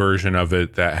the version of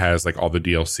it that has like all the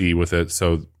DLC with it,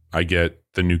 so I get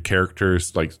the new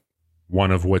characters, like one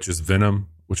of which is Venom,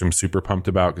 which I'm super pumped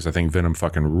about because I think Venom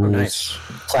fucking rules. Nice.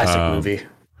 Classic movie.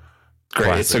 Great.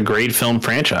 Classic. It's a great film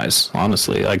franchise,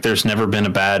 honestly. Like, there's never been a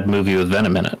bad movie with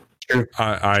Venom in it. Sure.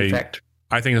 I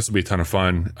think this will be a ton of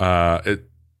fun.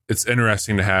 It's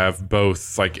interesting to have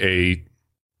both like a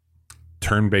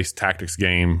turn-based tactics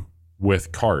game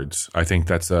with cards. I think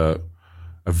that's a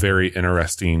very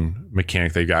interesting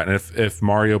mechanic they've got. And if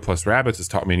Mario plus Rabbids has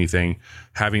taught me anything,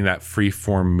 having that free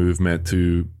form movement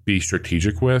to be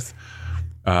strategic with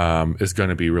is going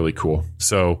to be really cool.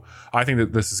 So I think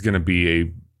that this is going to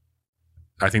be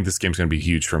I think this game's going to be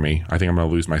huge for me. I think I'm going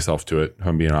to lose myself to it, if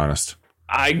I'm being honest.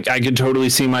 I could totally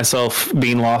see myself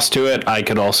being lost to it. I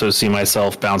could also see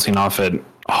myself bouncing off it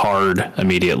hard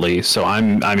immediately. So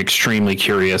I'm extremely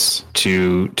curious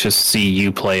to see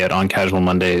you play it on Casual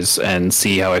Mondays and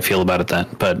see how I feel about it then.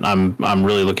 But I'm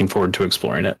really looking forward to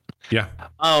exploring it. Yeah.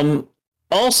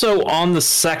 Also on the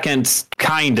 2nd,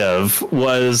 kind of,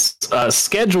 was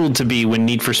scheduled to be when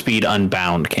Need for Speed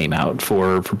Unbound came out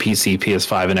for PC,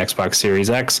 PS5, and Xbox Series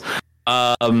X.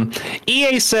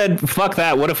 EA said, fuck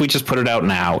that, what if we just put it out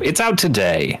now? It's out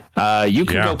today. You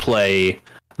can go play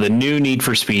the new Need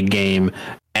for Speed game,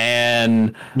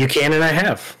 and you can, and I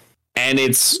have, and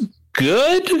it's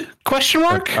good? Question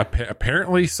mark?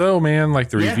 Apparently so, man. Like,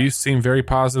 the reviews seem very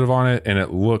positive on it, and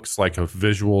it looks like a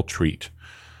visual treat.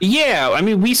 Yeah, I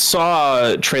mean, we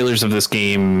saw trailers of this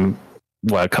game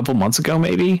a couple months ago,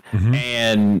 maybe,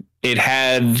 and it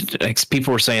had, like,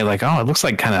 people were saying like, oh, it looks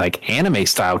like kind of like anime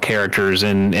style characters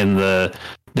in the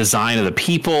design of the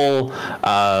people.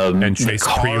 And Chase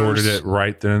pre-ordered it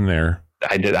right then and there.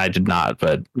 I did not,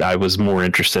 but I was more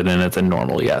interested in it than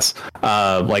normal. Yes.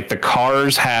 Like, the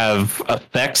cars have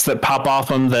effects that pop off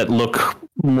them that look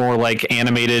more like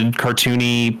animated,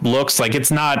 cartoony looks. Like,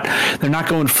 they're not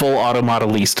going full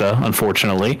Automodelista,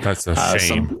 unfortunately. That's a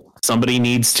shame. Somebody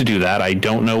needs to do that. I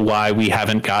don't know why we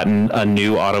haven't gotten a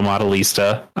new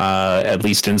Automodelista, at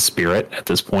least in spirit at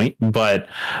this point. But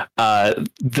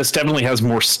this definitely has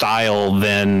more style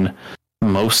than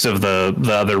most of the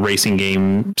other racing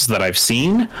games that I've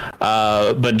seen.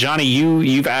 But Johnny,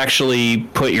 you've actually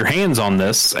put your hands on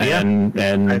this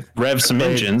and rev some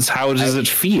engines. How does it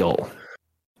feel?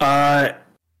 I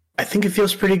think it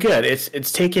feels pretty good.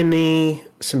 It's taken me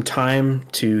some time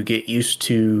to get used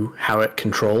to how it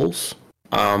controls.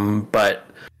 But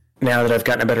now that I've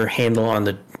gotten a better handle on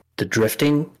the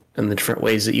drifting and the different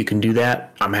ways that you can do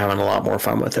that, I'm having a lot more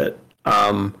fun with it.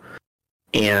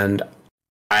 And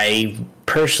I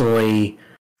personally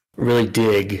really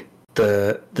dig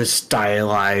the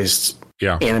stylized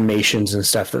animations and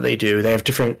stuff that they do. They have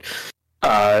different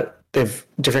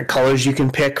colors you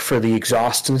can pick for the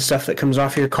exhaust and stuff that comes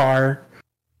off your car,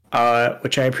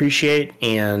 which I appreciate.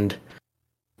 And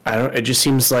it just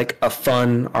seems like a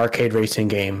fun arcade racing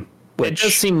game. It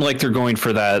does seem like they're going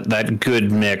for that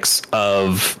good mix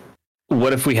of,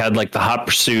 what if we had like the Hot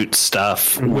Pursuit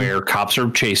stuff where cops are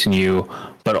chasing you,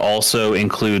 but also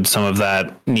include some of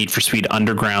that Need for Speed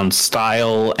Underground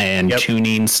style and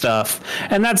tuning stuff.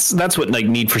 And that's what like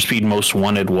Need for Speed Most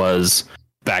Wanted was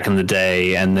back in the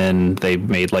day. And then they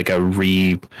made like they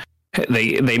made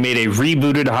a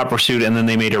rebooted Hot Pursuit, and then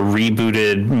they made a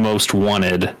rebooted Most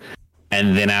Wanted.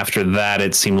 And then after that,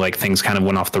 it seemed like things kind of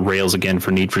went off the rails again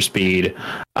for Need for Speed.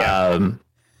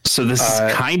 So this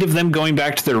is kind of them going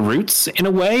back to their roots in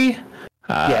a way.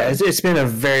 It's been a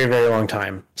very, very long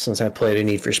time since I played a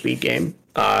Need for Speed game.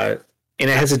 And it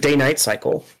has a day-night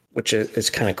cycle, which is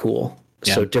kind of cool.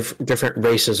 Yeah. So different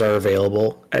races are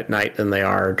available at night than they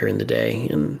are during the day.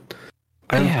 And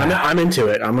I'm into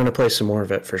it. I'm going to play some more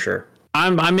of it for sure.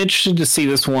 I'm interested to see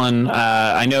this one.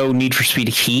 I know Need for Speed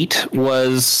Heat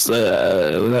was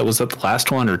that was the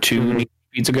last one or two Need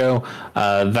for Speeds ago.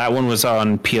 That one was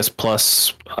on PS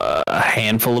Plus a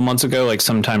handful of months ago, like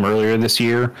sometime earlier this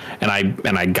year, and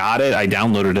I got it. I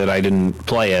downloaded it. I didn't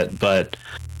play it, but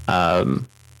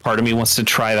part of me wants to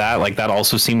try that. Like that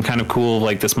also seemed kind of cool,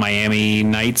 like this Miami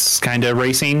Nights kind of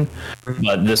racing.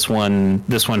 But this one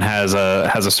has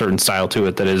a certain style to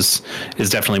it that is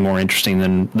definitely more interesting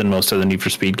than most of the Need for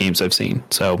Speed games I've seen.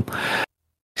 So,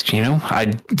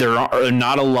 there are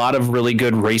not a lot of really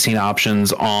good racing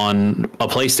options on a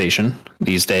PlayStation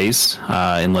these days,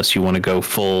 unless you want to go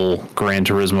full Gran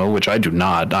Turismo, which I do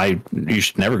not. You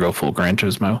should never go full Gran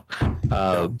Turismo.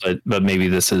 But maybe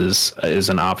this is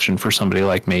an option for somebody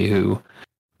like me who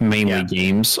mainly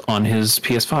games on his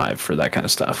PS5 for that kind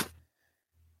of stuff.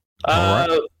 Right.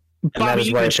 Bobby, and that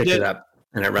is why I picked it up,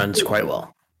 and it runs quite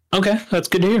well. Okay, that's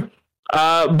good to hear.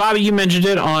 Bobby, you mentioned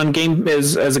it on game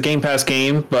as a Game Pass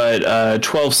game, but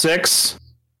 12.6,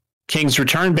 King's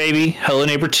Return, baby. Hello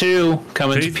Neighbor 2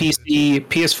 coming to PC,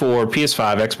 PS4,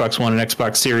 PS5, Xbox One, and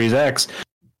Xbox Series X.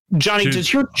 Johnny,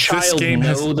 does your child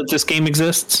know that this game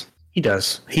exists? He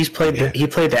does. He played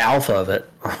the alpha of it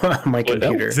on my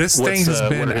computer. This thing has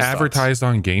been advertised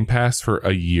on Game Pass for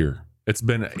a year. It's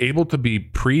been able to be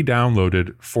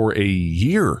pre-downloaded for a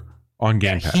year on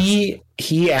Game Pass.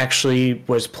 He actually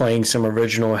was playing some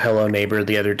original Hello Neighbor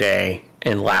the other day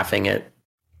and laughing at.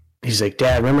 He's like,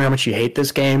 Dad, remember how much you hate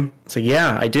this game? It's like,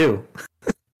 yeah, I do.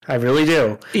 I really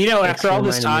do. After all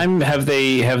this time, have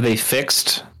they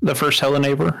fixed the first Hello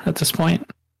Neighbor at this point?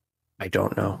 I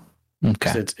don't know.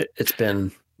 Okay, it's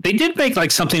been. They did make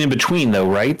like something in between though,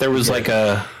 right? There was like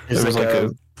an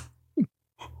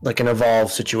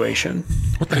evolve situation.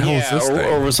 What the hell is this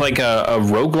thing? Or was like a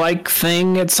roguelike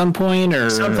thing at some point,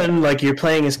 or something like you're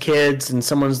playing as kids and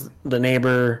someone's the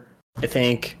neighbor, I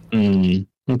think.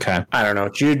 Okay. I don't know.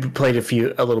 Jude played a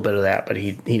little bit of that, but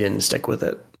he didn't stick with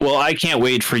it. Well, I can't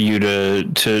wait for you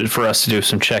for us to do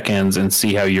some check-ins and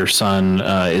see how your son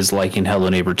is liking Hello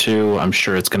Neighbor 2. I'm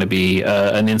sure it's going to be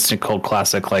an instant cult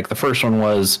classic like the first one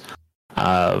was.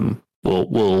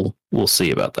 We'll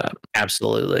see about that.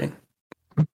 Absolutely.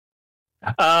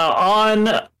 On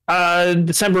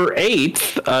December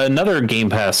 8th, another Game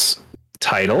Pass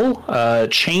title,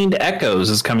 Chained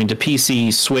Echoes, is coming to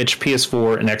PC, Switch,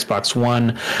 PS4, and Xbox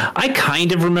One. I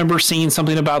kind of remember seeing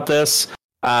something about this,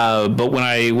 but when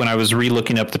I was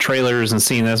re-looking up the trailers and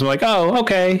seeing this, I'm like, oh,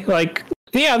 okay, like,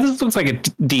 yeah, this looks like a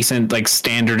decent, like,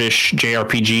 standardish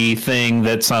JRPG thing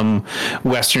that some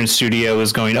Western studio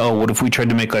is going, oh, what if we tried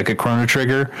to make, like, a Chrono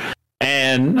Trigger?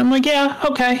 And I'm like, yeah,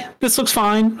 okay, this looks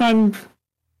fine. I'm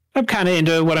kind of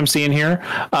into what I'm seeing here.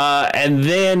 And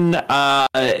then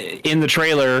in the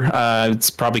trailer, it's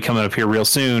probably coming up here real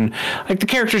soon, like the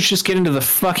characters just get into the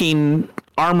fucking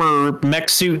armor mech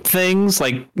suit things,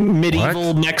 like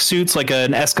medieval mech suits, like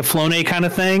an Escaflowne kind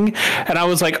of thing. And I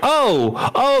was like,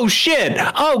 oh shit.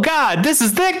 Oh God, this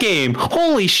is that game.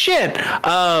 Holy shit.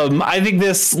 I think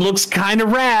this looks kind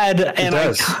of rad, and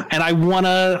I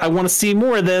wanna see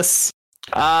more of this.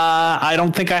 I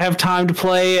don't think I have time to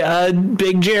play a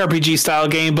big JRPG style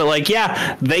game, but like,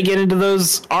 yeah, they get into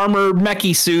those armor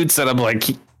mechy suits, and I'm like,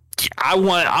 I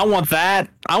want that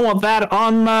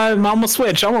on my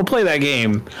Switch. I want to play that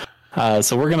game.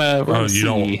 So we're gonna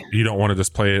see. You don't want to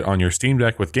just play it on your Steam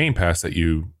Deck with Game Pass that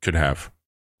you could have,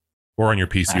 or on your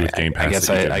PC with Game Pass.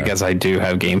 I guess I do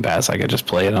have Game Pass. I could just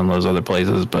play it on those other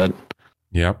places, but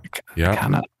I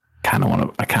kind of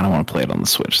want to play it on the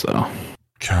Switch though.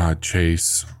 God,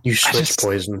 Chase, you Switch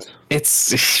poisoned.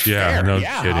 It's fair. No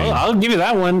kidding. I'll give you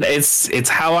that one. It's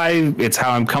how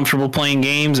I'm comfortable playing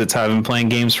games. It's how I've been playing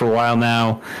games for a while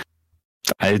now.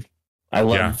 I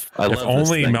love. If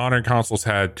only modern consoles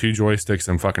had 2 joysticks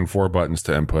and fucking 4 buttons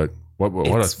to input. What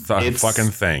a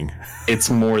fucking thing. It's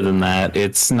more than that.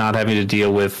 It's not having to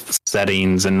deal with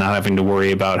settings and not having to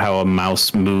worry about how a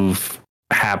mouse move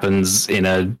happens in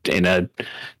a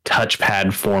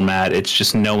touchpad format. It's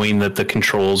just knowing that the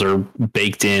controls are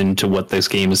baked into what this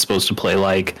game is supposed to play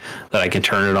like, that I can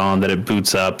turn it on, that it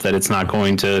boots up, that it's not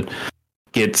going to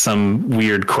get some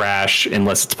weird crash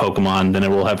unless it's Pokemon. Then it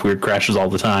will have weird crashes all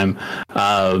the time.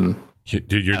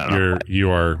 Dude, you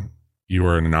are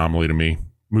an anomaly to me.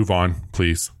 Move on,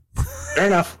 please. Fair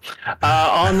enough.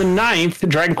 On the 9th,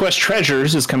 Dragon Quest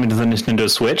Treasures is coming to the Nintendo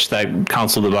Switch, that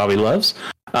console that Bobby loves.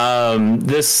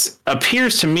 This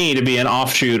appears to me to be an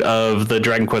offshoot of the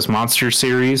Dragon Quest Monsters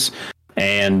series,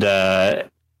 and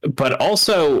but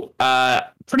also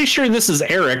pretty sure this is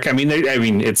Eric. I mean,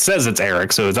 it says it's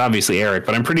Eric, so it's obviously Eric,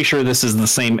 but I'm pretty sure this is the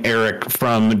same Eric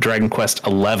from Dragon Quest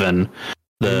 11,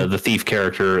 the thief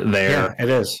character there. Yeah, it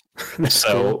is.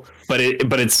 So, cool. but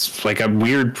it's like a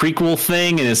weird prequel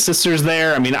thing, and his sister's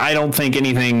there. I mean, I don't think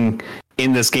anything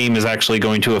in this game is actually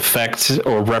going to affect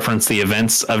or reference the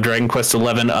events of Dragon Quest XI,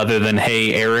 other than,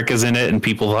 hey, Eric is in it, and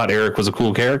people thought Eric was a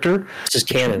cool character. It's just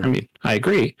canon. I mean, I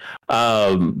agree.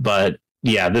 But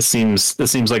yeah, this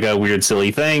seems like a weird,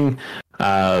 silly thing.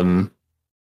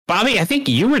 Bobby, I think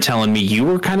you were telling me you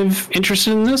were kind of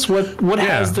interested in this. What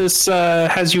has this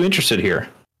has you interested here?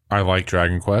 I like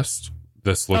Dragon Quest.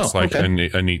 This looks like a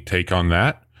neat take on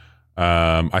that.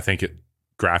 I think it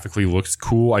graphically looks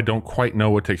cool. I don't quite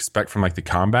know what to expect from like the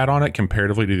combat on it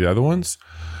comparatively to the other ones.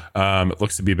 It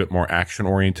looks to be a bit more action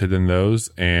oriented than those,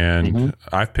 and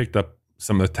I've picked up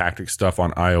some of the tactic stuff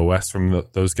on iOS from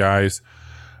those guys.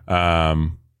 But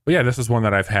yeah, this is one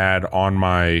that I've had on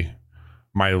my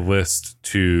list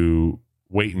to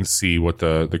wait and see what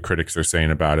the critics are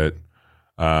saying about it.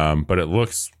 But it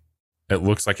looks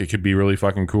like it could be really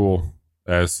fucking cool.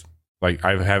 As like,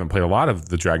 I haven't played a lot of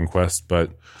the Dragon Quest,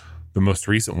 but the most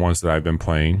recent ones that I've been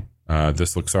playing,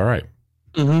 this looks all right.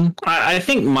 I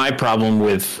think my problem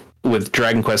with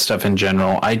Dragon Quest stuff in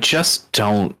general, I just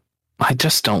don't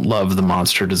love the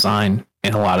monster design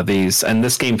in a lot of these. And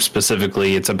this game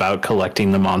specifically, it's about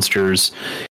collecting the monsters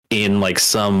in like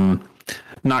some,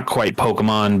 not quite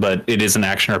Pokemon, but it is an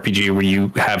action RPG where you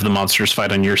have the monsters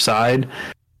fight on your side.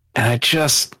 And I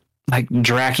just like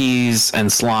Drakis and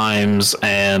Slimes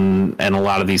and a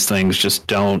lot of these things just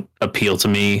don't appeal to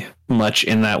me much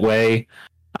in that way.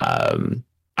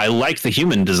 I like the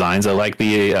human designs. I like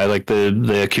the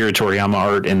Akira Toriyama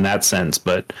art in that sense,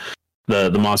 but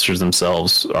the monsters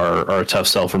themselves are a tough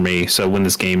sell for me. So when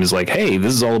this game is like, hey,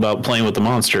 this is all about playing with the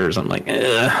monsters, I'm like,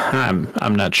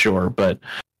 I'm not sure, but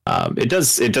it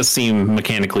does seem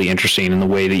mechanically interesting in the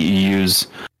way that you use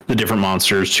the different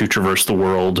monsters to traverse the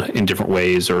world in different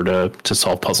ways or to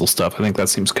solve puzzle stuff. I think that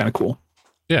seems kind of cool.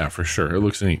 Yeah, for sure. It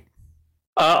looks neat.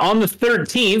 On the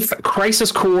 13th,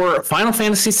 Crisis Core Final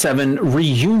Fantasy VII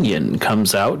Reunion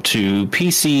comes out to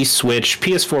PC, Switch,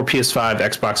 PS4, PS5,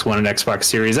 Xbox One, and Xbox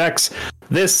Series X.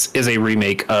 This is a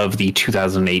remake of the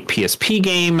 2008 PSP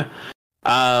game.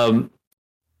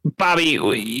 Bobby,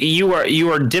 you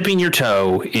are dipping your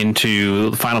toe into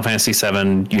the Final Fantasy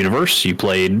VII universe. You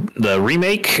played the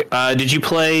remake. Did you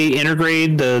play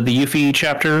Intergrade, the Yuffie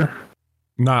chapter?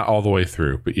 Not all the way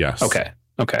through, but yes. Okay.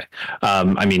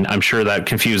 I mean, I'm sure that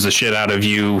confused the shit out of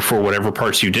you for whatever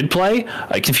parts you did play.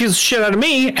 It confused the shit out of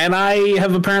me, and I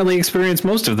have apparently experienced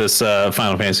most of this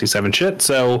Final Fantasy VII shit.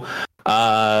 So,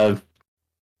 yeah,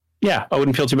 I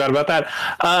wouldn't feel too bad about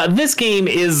that. This game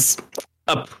is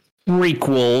a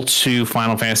prequel to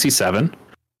Final Fantasy VII.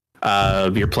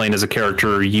 You're playing as a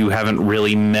character you haven't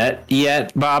really met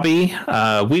yet, Bobby.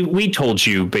 We told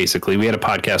you, basically, we had a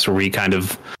podcast where we kind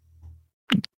of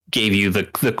gave you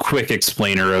the quick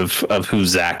explainer of who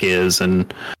Zack is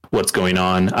and what's going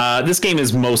on. This game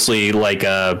is mostly like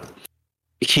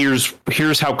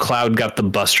here's how Cloud got the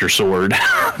Buster Sword,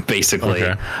 basically.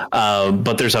 Okay.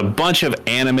 But there's a bunch of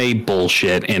anime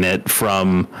bullshit in it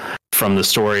from the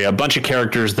story. A bunch of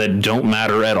characters that don't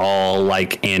matter at all,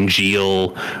 like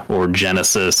Angeal or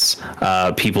Genesis,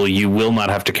 people you will not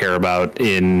have to care about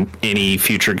in any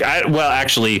future. Well,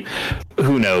 actually,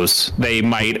 who knows? They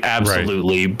might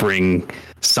absolutely bring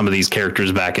some of these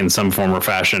characters back in some form or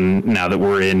fashion now that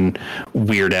we're in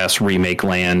weird ass remake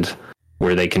land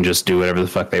where they can just do whatever the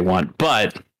fuck they want.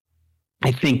 But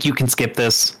I think you can skip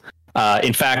this.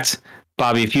 In fact,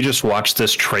 Bobby, if you just watch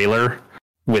this trailer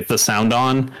with the sound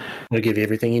on, it'll give you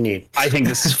everything you need. I think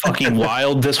this is fucking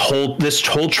wild. This whole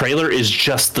trailer is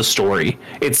just the story.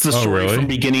 It's the story from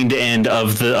beginning to end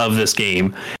of this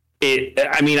game.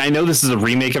 I mean, I know this is a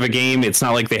remake of a game. It's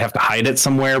not like they have to hide it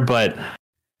somewhere, but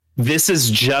this is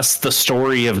just the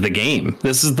story of the game.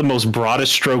 This is the most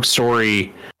broadest stroke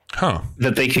story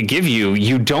that they could give you.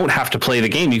 You don't have to play the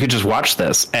game. You could just watch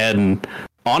this. And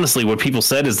honestly, what people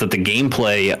said is that the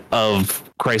gameplay of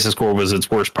Crisis Core was its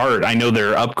worst part. I know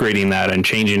they're upgrading that and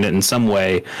changing it in some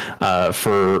way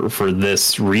for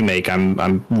this remake.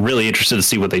 I'm really interested to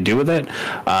see what they do with it.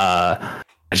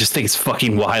 I just think it's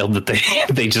fucking wild that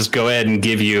they just go ahead and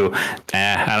give you,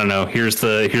 I don't know, here's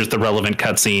the relevant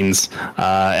cutscenes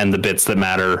and the bits that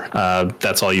matter.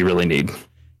 That's all you really need.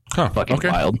 Fucking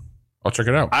wild. I'll check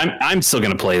it out. I'm still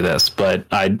gonna play this, but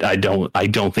I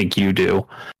don't think you do.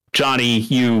 Johnny,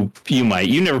 you might.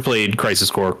 You never played Crisis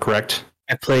Core, correct?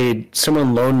 I played.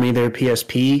 Someone loaned me their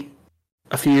PSP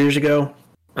a few years ago.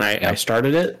 I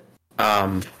started it,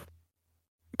 but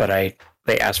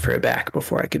they asked for it back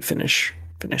before I could finish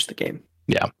the game.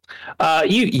 Yeah.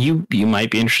 You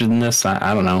might be interested in this.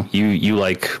 I don't know. You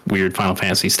like weird Final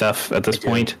Fantasy stuff at this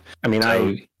point. I mean,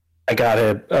 so, I got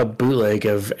a bootleg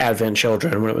of Advent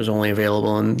Children when it was only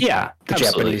available in the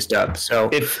Japanese dub. So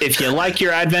if you like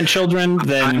your Advent Children,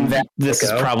 then this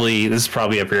is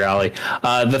probably up your alley.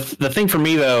 The thing for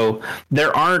me though,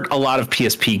 there aren't a lot of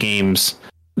PSP games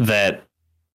that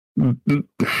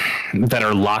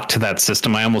are locked to that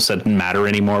system. I almost said matter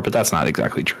anymore, but that's not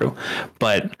exactly true.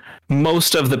 But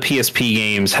most of the PSP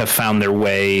games have found their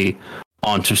way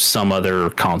onto some other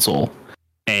console,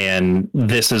 and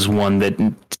this is one that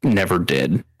never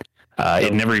did.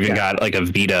 It never even got like a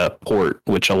Vita port,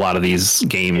 which a lot of these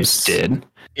games did.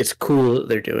 It's cool that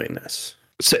they're doing this.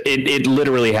 So it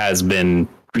literally has been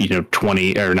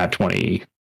 20 or not 20.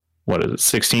 What is it,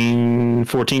 16,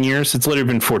 14 years? It's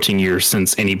literally been 14 years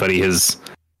since anybody has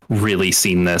really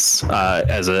seen this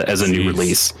as a new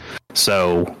release.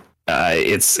 So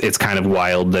it's kind of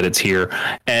wild that it's here.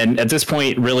 And at this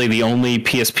point, really the only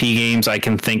PSP games I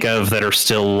can think of that are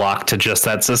still locked to just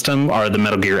that system are the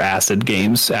Metal Gear Acid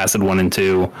games, Acid 1 and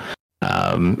 2,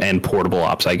 and Portable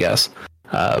Ops, I guess.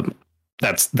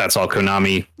 That's all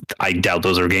Konami. I doubt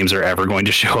those games are ever going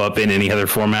to show up in any other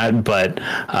format, but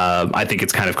I think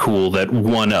it's kind of cool that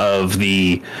one of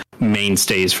the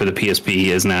mainstays for the PSP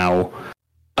is now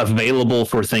available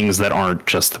for things that aren't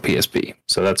just the PSP.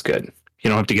 So that's good. You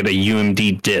don't have to get a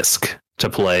UMD disc to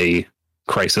play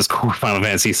Crisis Core Final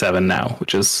Fantasy VII now,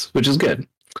 which is good.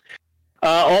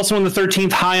 Also on the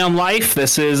 13th, High on Life.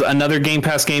 This is another Game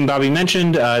Pass game Bobby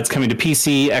mentioned. It's coming to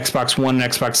PC, Xbox One,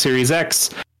 and Xbox Series X.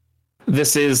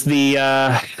 This is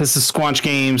Squanch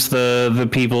Games, the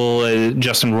people,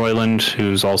 Justin Roiland,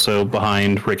 who's also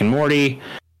behind Rick and Morty,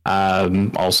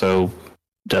 also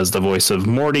does the voice of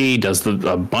Morty, does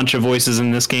a bunch of voices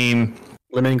in this game.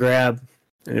 Lemon Grab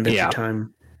and Adventure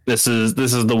Time. This is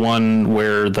the one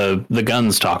where the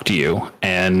guns talk to you,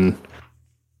 and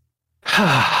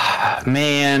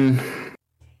man,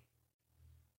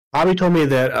 Bobby told me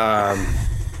that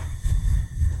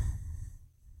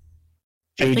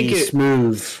JD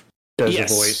Smooth does a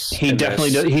voice. He definitely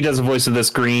does. He does a voice of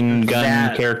this green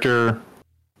gun character.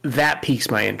 That piques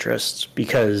my interest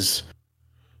because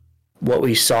what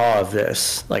we saw of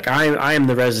this, like I am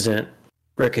the resident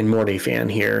Rick and Morty fan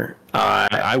here.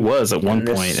 I was at one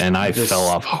point, and I fell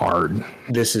off hard.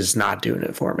 This is not doing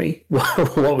it for me.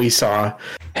 What we saw.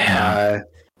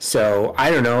 So I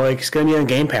don't know. Like, it's going to be on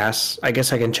Game Pass. I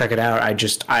guess I can check it out.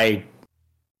 I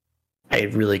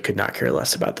really could not care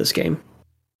less about this game.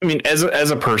 I mean, as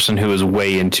a person who is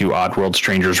way into Oddworld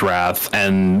Stranger's Wrath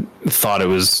and thought it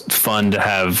was fun to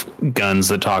have guns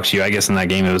that talk to you, I guess in that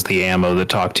game it was the ammo that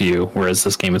talked to you, whereas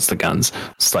this game it's the guns.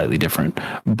 Slightly different.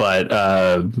 But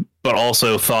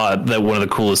also thought that one of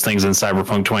the coolest things in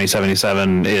Cyberpunk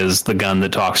 2077 is the gun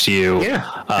that talks to you. Yeah,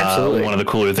 absolutely. One of the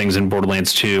cooler things in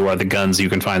Borderlands 2 are the guns you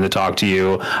can find that talk to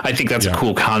you. I think that's a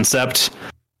cool concept.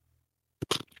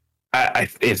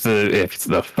 If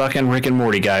the fucking Rick and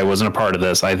Morty guy wasn't a part of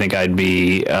this, I think I'd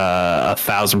be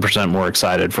 1,000% more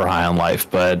excited for High on Life.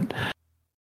 But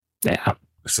yeah,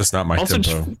 it's just not my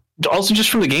tempo. Also, just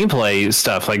from the gameplay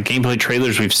stuff, like gameplay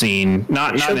trailers we've seen,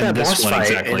 not in this one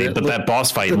exactly, but that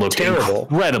boss fight looked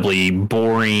incredibly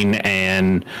boring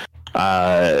and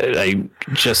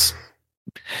just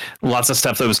lots of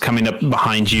stuff that was coming up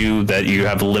behind you that you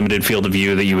have a limited field of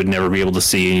view that you would never be able to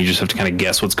see, and you just have to kind of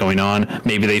guess what's going on.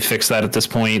 Maybe they fixed that at this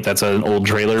point. That's an old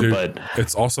trailer, but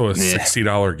it's also a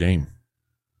 $60 game.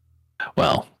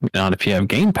 Well, not if you have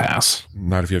Game Pass.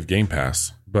 Not if you have Game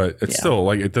Pass, but it's still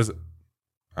like it doesn't.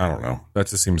 I don't know. That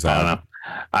just seems odd.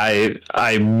 I don't know.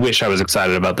 I wish I was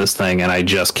excited about this thing, and I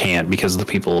just can't because of the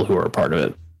people who are a part of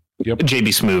it. Yep. JB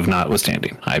Smoove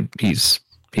notwithstanding, he's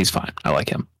fine. I like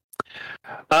him.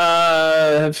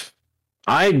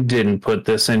 I didn't put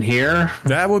this in here.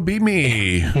 That would be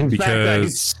me. Because I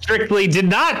strictly did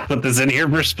not put this in here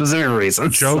for specific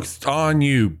reasons. Joke's on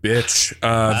you, bitch.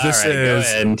 This is. Go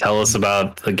ahead and tell us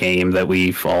about the game that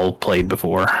we've all played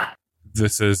before.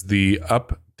 This is the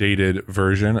updated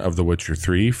version of The Witcher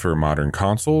 3 for modern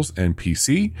consoles and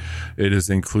PC. It is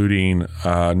including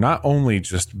not only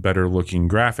just better looking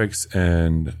graphics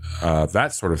and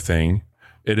that sort of thing,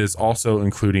 it is also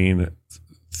including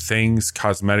things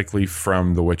cosmetically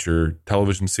from the Witcher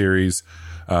television series.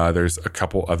 There's a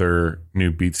couple other new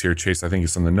beats here. Chase, I think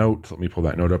it's on the note. Let me pull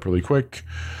that note up really quick.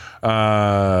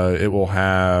 It will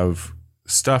have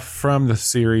stuff from the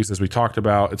series, as we talked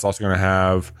about. It's also going to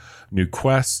have new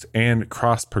quests and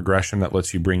cross progression that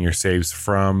lets you bring your saves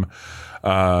from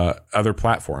other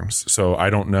platforms. So I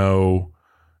don't know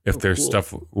if there's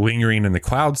stuff lingering in the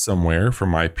cloud somewhere from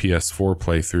my PS4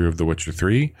 playthrough of The Witcher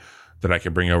 3. that I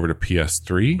could bring over to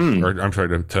PS3 or I'm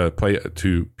sorry to play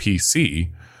to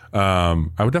PC, I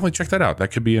would definitely check that out. That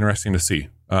could be interesting to see.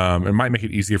 It might make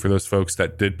it easier for those folks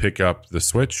that did pick up the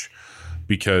Switch,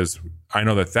 because I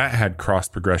know that had cross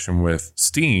progression with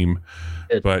Steam,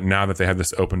 but now that they have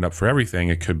this opened up for everything,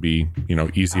 it could be,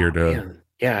 easier to. Man.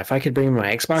 Yeah, if I could bring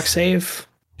my Xbox save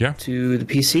to the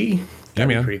PC, that'd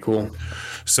be pretty cool.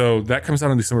 So that comes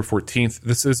out on December 14th.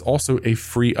 This is also a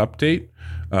free update,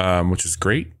 which is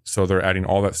great. So they're adding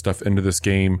all that stuff into this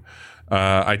game.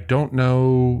 I don't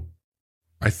know.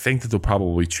 I think that they'll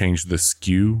probably change the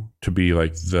SKU to be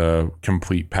like the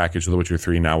complete package of The Witcher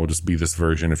 3. Now will just be this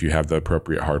version if you have the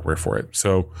appropriate hardware for it.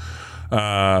 So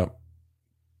a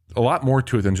lot more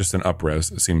to it than just an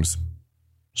up-res, it seems.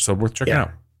 So worth checking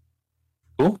out.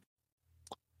 Cool.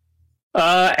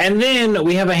 And then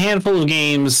we have a handful of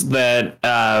games that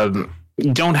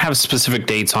don't have specific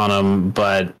dates on them,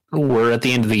 but we're at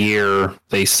the end of the year.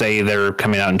 They say they're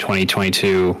coming out in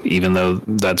 2022, even though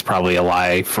that's probably a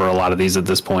lie for a lot of these at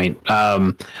this point.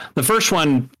 The first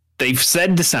one, they've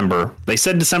said December. They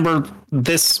said December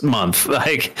this month.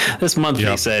 Like this month,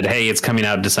 They said, hey, it's coming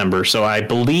out in December. So I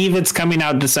believe it's coming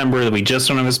out in December. We just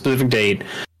don't have a specific date.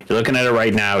 You're looking at it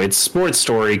right now. It's Sports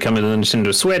Story coming to the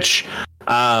Nintendo Switch.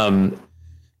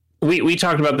 We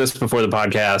talked about this before the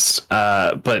podcast,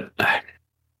 but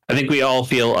I think we all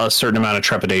feel a certain amount of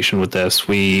trepidation with this.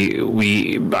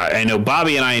 I know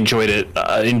Bobby and I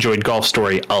enjoyed Golf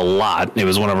Story a lot. It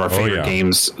was one of our favorite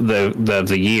games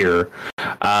the year.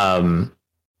 And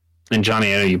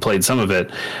Johnny, I know you played some of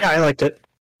it. Yeah, I liked it.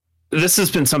 This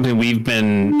has been something we've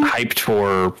been hyped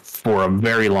for a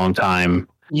very long time.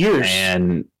 Years.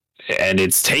 And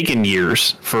it's taken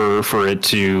years for it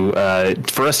to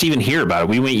for us to even hear about it.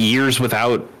 We went years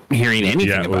without hearing anything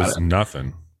about it. Yeah, it was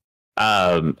nothing.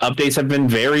 Updates have been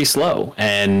very slow,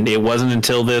 and it wasn't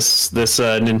until this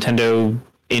Nintendo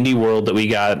Indie World that we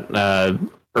got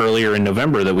earlier in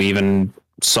November that we even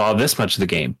saw this much of the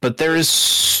game. But there is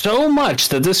so much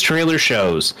that this trailer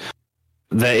shows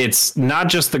that it's not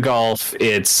just the golf,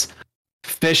 it's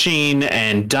fishing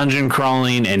and dungeon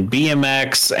crawling and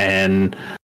BMX, and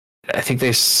I think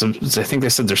they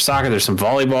said there's soccer, there's some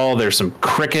volleyball, there's some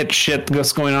cricket shit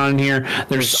that's going on in here.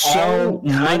 There's so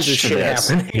much shit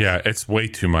happening. Yeah, it's way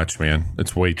too much, man.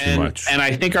 It's way too much. And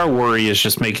I think our worry is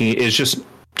just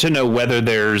to know whether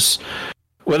this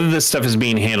stuff is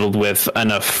being handled with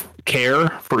enough care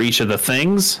for each of the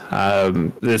things.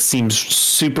 This seems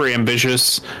super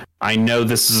ambitious. I know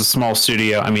this is a small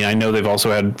studio. I mean, I know they've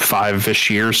also had 5-ish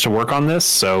years to work on this,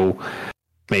 so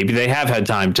maybe they have had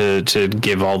time to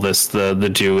give all this the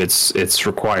due it's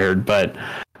required. But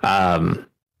I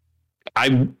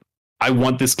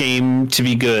want this game to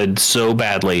be good so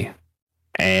badly,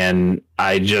 and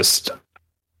I'm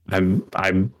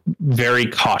very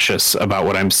cautious about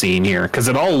what I'm seeing here because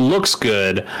it all looks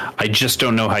good. I just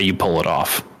don't know how you pull it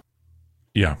off.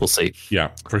 Yeah, we'll see.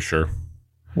 Yeah, for sure.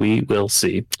 We will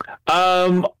see.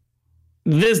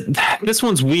 This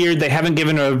one's weird. They haven't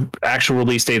given an actual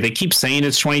release date. They keep saying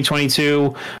it's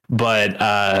 2022, but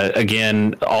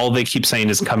again, all they keep saying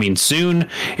is coming soon.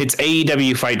 It's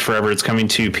AEW Fight Forever. It's coming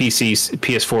to PC,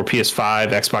 PS4,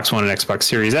 PS5, Xbox One, and Xbox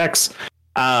Series X.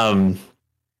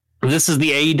 This is the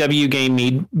AEW game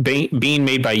being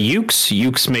made by Yuke's.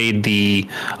 Yuke's made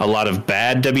a lot of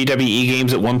bad WWE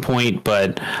games at one point,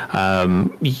 but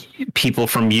people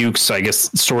from Yuke's, I guess,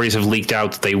 stories have leaked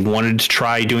out that they wanted to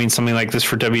try doing something like this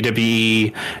for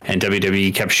WWE, and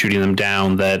WWE kept shooting them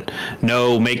down. That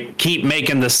keep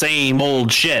making the same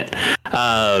old shit.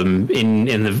 In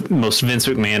the most Vince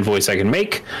McMahon voice I can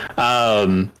make.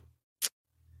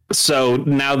 So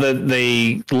now that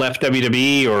they left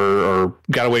WWE or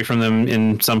got away from them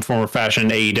in some form or fashion,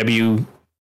 AEW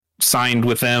signed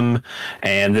with them,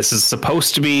 and this is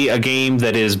supposed to be a game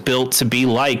that is built to be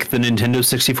like the Nintendo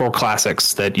 64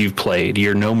 classics that you've played.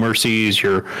 Your No Mercies,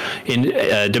 your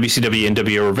WCW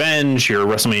NWO Revenge, your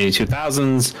WrestleMania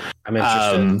 2000s. I'm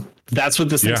interested. That's what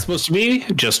this thing's supposed to be,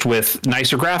 just with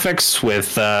nicer graphics,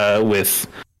 with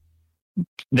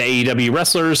the AEW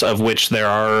wrestlers, of which there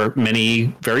are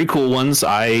many very cool ones.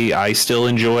 I still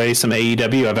enjoy some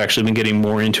AEW. I've actually been getting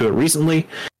more into it recently,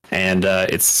 and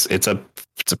it's a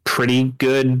pretty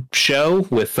good show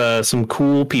with some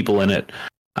cool people in it.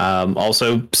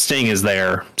 Also, Sting is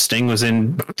there. Sting was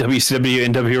in WCW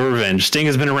NWO Revenge. Sting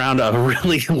has been around a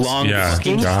really long time.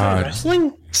 Sting still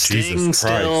wrestling? Sting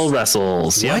still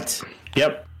wrestles. What?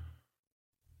 Yep.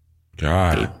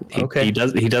 God. Okay. He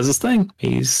does his thing.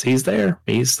 He's there.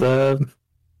 He's the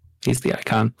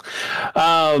icon.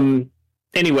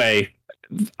 Anyway,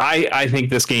 I think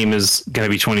this game is going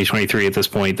to be 2023 at this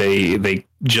point. They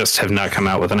just have not come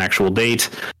out with an actual date.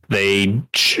 They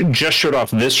just showed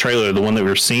off this trailer, the one that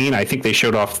we're seeing. I think they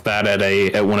showed off that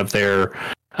at one of their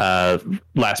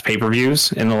last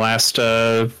pay-per-views in the last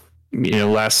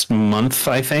last month,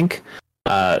 I think.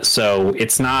 So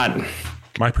it's not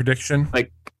my prediction.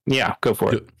 Like, yeah, go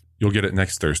for it. You'll get it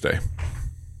next Thursday.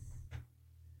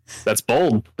 That's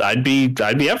bold. I'd be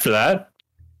up for that.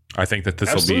 I think that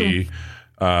this will be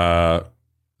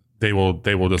they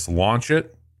will just launch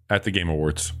it at the Game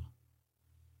Awards.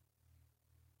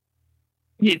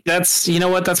 That's, you know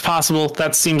what, that's possible.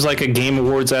 That seems like a Game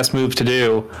Awards-esque move to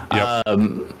do. Yep.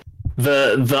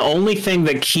 The only thing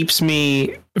that keeps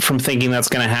me from thinking that's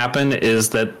going to happen is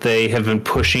that they have been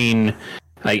pushing,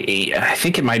 I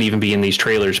think it might even be in these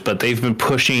trailers, but they've been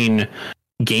pushing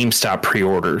GameStop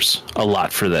pre-orders a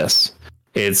lot for this.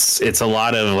 It's a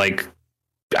lot of, like,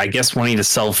 I guess wanting to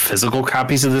sell physical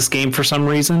copies of this game for some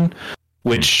reason,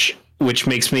 which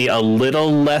makes me a little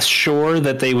less sure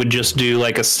that they would just do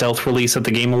like a stealth release at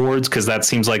the Game Awards, because that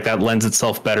seems like that lends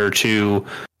itself better to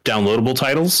downloadable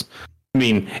titles. I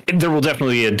mean, there will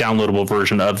definitely be a downloadable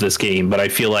version of this game, but I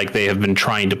feel like they have been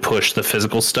trying to push the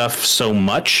physical stuff so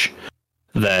much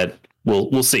that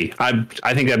we'll see. I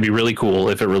think that'd be really cool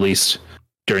if it released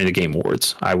during the Game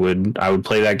Awards. I would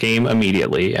play that game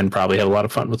immediately and probably have a lot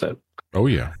of fun with it. Oh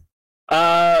yeah.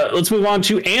 Let's move on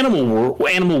to Animal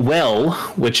Well,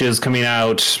 which is coming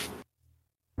out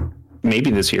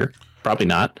maybe this year. Probably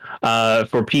not.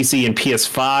 For PC and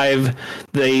PS5,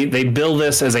 they bill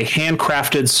this as a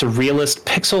handcrafted, surrealist,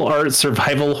 pixel art,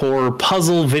 survival horror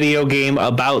puzzle video game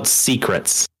about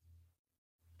secrets,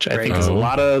 which I think is a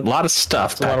lot of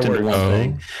stuff packed into one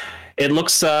thing. It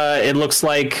looks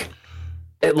like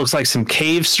some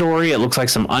cave story. It looks like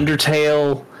some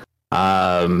Undertale.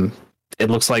 It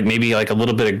looks like maybe like a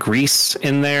little bit of Grease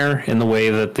in there, in the way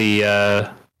that the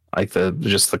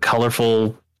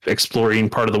colorful exploring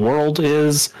part of the world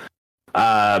is.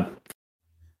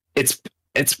 It's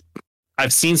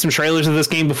I've seen some trailers of this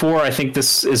game before. I think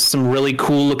this is some really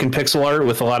cool looking pixel art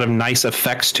with a lot of nice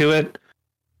effects to it.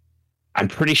 I'm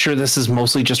pretty sure this is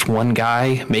mostly just one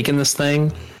guy making this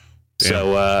thing. Yeah.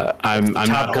 So I'm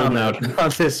not holding out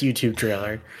on this YouTube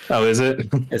trailer. Oh, is it?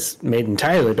 It's made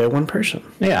entirely by one person.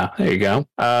 Yeah, there you go.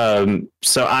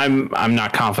 So I'm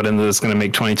not confident that it's going to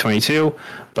make 2022,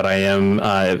 but I am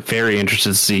very interested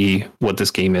to see what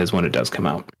this game is when it does come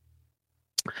out.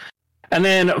 And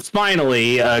then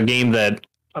finally, a game that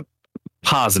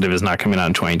positive is not coming out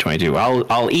in 2022.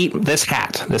 I'll eat this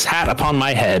hat upon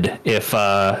my head if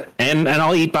and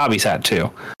I'll eat Bobby's hat too.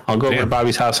 I'll go over to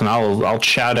Bobby's house and I'll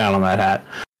chow down on that hat.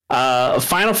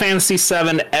 Final Fantasy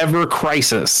VII Ever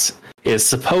Crisis is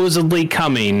supposedly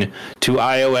coming to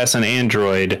iOS and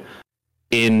Android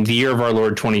in the year of our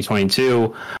Lord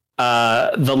 2022.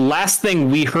 The last thing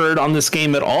we heard on this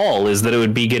game at all is that it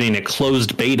would be getting a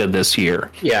closed beta this year.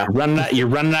 Yeah, you're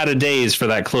running out of days for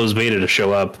that closed beta to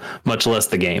show up, much less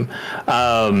the game.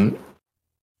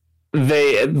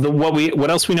 What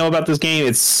else we know about this game?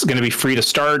 It's going to be free to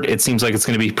start. It seems like it's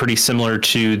going to be pretty similar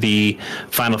to the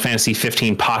Final Fantasy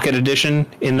 15 Pocket Edition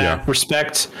in that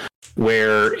respect,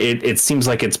 where it seems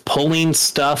like it's pulling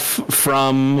stuff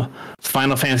from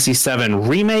Final Fantasy VII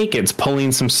Remake. It's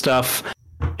pulling some stuff,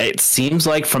 it seems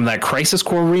like, from that Crisis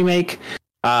Core remake.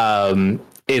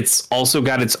 It's also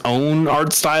got its own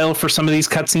art style for some of these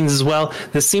cutscenes as well.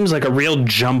 This seems like a real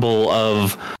jumble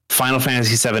of Final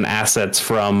Fantasy VII assets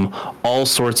from all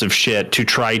sorts of shit to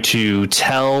try to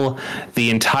tell the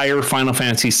entire Final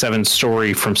Fantasy VII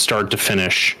story from start to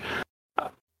finish.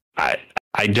 I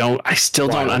still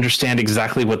don't understand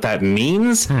exactly what that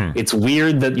means. It's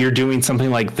weird that you're doing something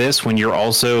like this when you're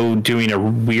also doing a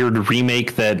weird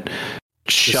remake that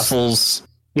shuffles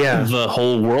the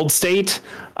whole world state.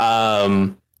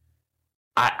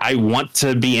 I want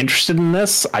to be interested in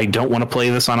this. I don't want to play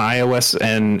this on iOS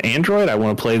and Android. I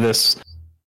want to play this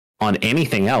on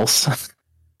anything else.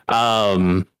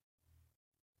 I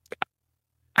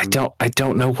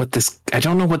don't know what this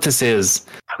is.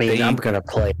 I mean, I'm gonna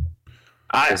play.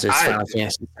 I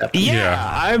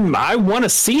want to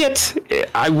see it.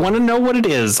 I want to know what it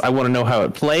is. I want to know how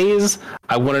it plays.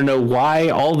 I want to know why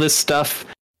all this stuff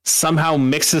somehow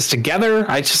mixes together.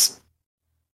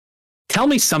 Tell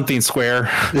me something,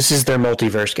 Square. This is their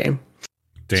multiverse game.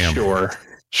 Damn.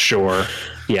 Sure.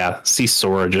 Yeah. See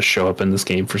Sora just show up in this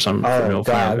game for some. Oh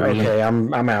God. Okay,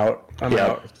 I'm out. I'm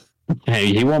out. Hey,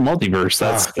 you want multiverse?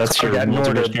 That's your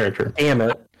multiverse character. Damn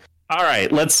it. All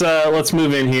right, let's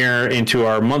move in here into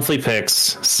our monthly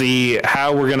picks. See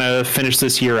how we're gonna finish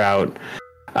this year out.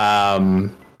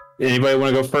 Anybody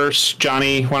want to go first?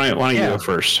 Johnny, why don't you go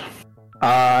first?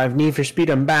 I've Need for Speed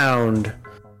Unbound,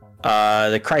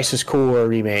 the Crisis Core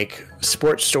remake,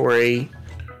 Sports Story,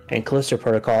 and Callisto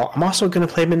Protocol. I'm also going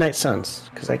to play Midnight Suns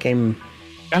because that game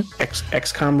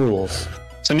XCOM rules.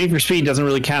 So Need for Speed doesn't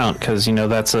really count because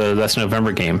that's a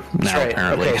November game now. Right.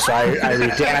 Apparently. Okay, so I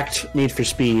redact Need for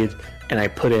Speed and I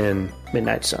put in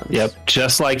Midnight Suns. Yep,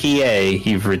 just like EA,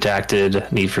 you've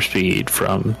redacted Need for Speed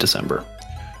from December.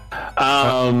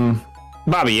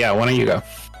 Bobby, why don't you go?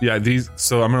 Yeah,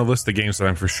 so I'm going to list the games that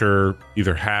I'm for sure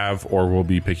either have or will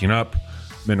be picking up.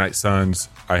 Midnight Suns,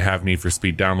 I have Need for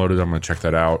Speed downloaded. I'm going to check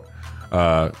that out.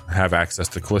 Have access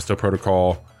to Callisto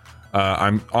Protocol.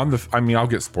 I'll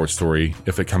get Sports Story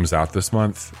if it comes out this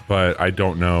month, but I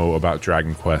don't know about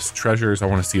Dragon Quest Treasures. I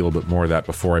want to see a little bit more of that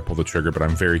before I pull the trigger, but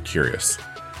I'm very curious.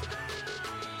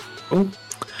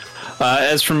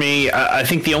 As for me, I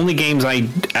think the only games I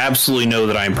absolutely know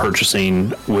that I'm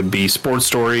purchasing would be Sports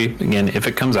Story, again, if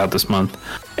it comes out this month,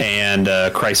 and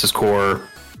Crisis Core.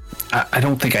 I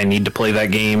don't think I need to play that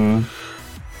game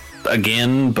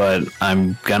again, but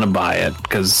I'm gonna buy it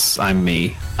because I'm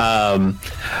me.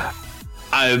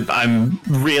 I'm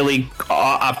really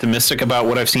optimistic about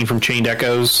what I've seen from Chained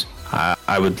Echoes.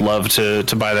 I would love to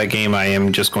buy that game. I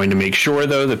am just going to make sure,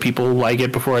 though, that people like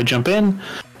it before I jump in.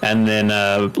 And then,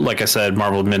 like I said,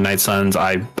 Marvel Midnight Suns,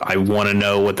 I want to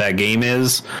know what that game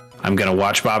is. I'm going to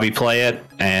watch Bobby play it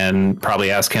and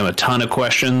probably ask him a ton of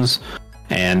questions.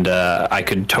 And I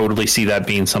could totally see that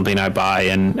being something I buy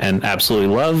and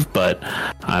absolutely love. But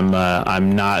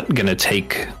I'm not going to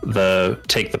take the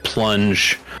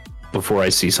plunge before I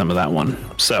see some of that one.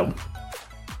 So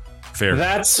fair.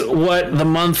 That's what the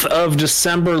month of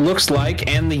December looks like,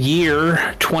 and the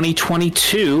year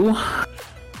 2022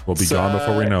 will be gone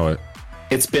before we know it.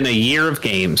 It's been a year of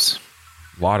games.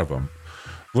 A lot of them.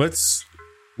 Let's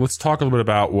talk a little bit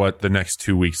about what the next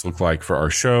 2 weeks look like for our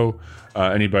show.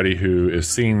 Anybody who is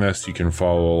seeing this, you can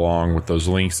follow along with those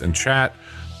links in chat.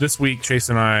 This week, Chase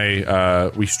and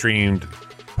I, we streamed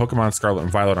Pokemon Scarlet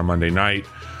and Violet on Monday night.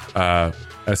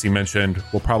 As he mentioned,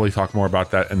 we'll probably talk more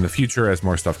about that in the future as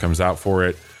more stuff comes out for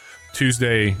it.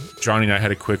 Tuesday, Johnny and I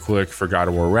had a quick look for God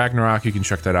of War Ragnarok. You can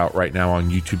check that out right now on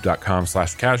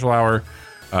youtube.com/casual hour.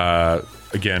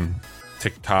 Again,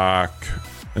 TikTok,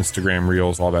 Instagram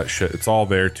Reels, all that shit. It's all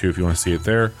there too if you want to see it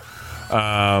there.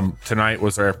 Tonight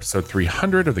was our episode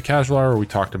 300 of the Casual Hour. We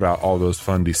talked about all those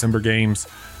fun December games.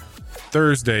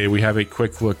 Thursday, we have a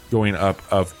quick look going up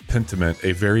of Pentiment,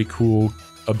 a very cool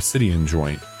Obsidian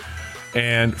joint.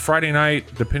 And Friday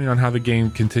night, depending on how the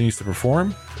game continues to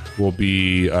perform, will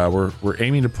be we're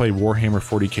aiming to play Warhammer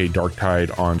 40k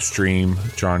Darktide on stream.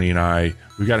 Johnny and I,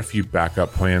 we've got a few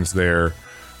backup plans there,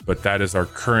 but that is our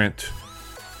current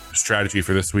strategy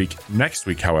for this week. Next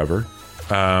week, however,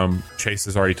 Chase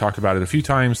has already talked about it a few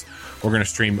times. We're going to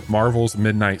stream Marvel's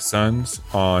Midnight Suns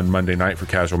on Monday night for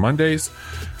Casual Mondays.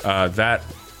 That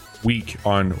week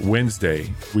on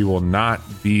Wednesday, we will not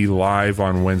be live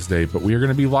on Wednesday, but we are going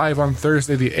to be live on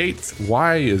Thursday the 8th.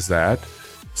 Why is that?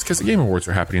 It's because the Game Awards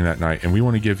are happening that night, and we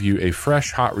want to give you a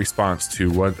fresh, hot response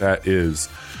to what that is.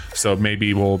 So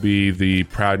maybe we'll be the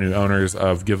proud new owners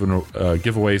of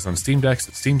giveaways on Steam Decks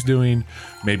that Steam's doing.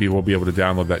 Maybe we'll be able to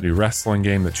download that new wrestling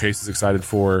game that Chase is excited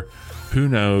for. Who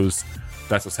knows?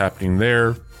 That's what's happening there.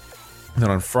 And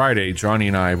then on Friday, Johnny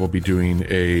and I will be doing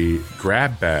a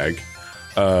grab bag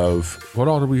of what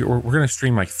all do we're going to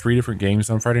stream like 3 different games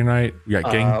on Friday night. We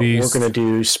got Gang Beast. We're going to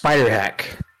do Spider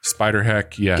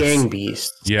Hack, yes. Gang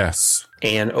Beast, yes,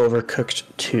 and Overcooked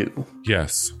 2.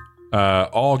 Yes.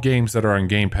 All games that are on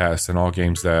Game Pass and all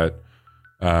games that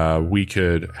we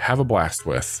could have a blast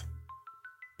with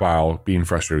while being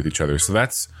frustrated with each other. So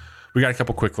we got a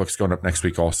couple quick looks going up next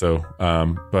week also,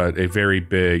 but a very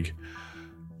big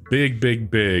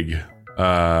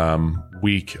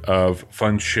week of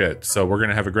fun shit. So we're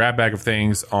gonna have a grab bag of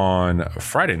things on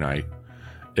Friday night.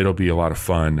 It'll be a lot of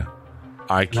fun.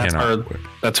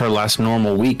 That's our last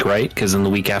normal week, right? Because then the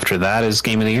week after that is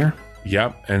Game of the Year.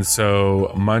 Yep. And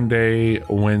so Monday,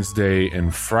 Wednesday,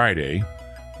 and Friday,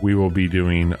 we will be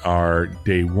doing our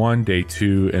day 1, day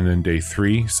 2, and then day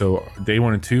 3. So day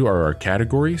 1 and 2 are our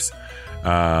categories,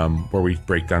 where we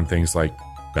break down things like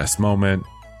best moment,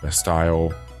 best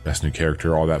style, best new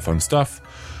character, all that fun stuff.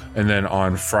 And then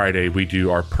on Friday, we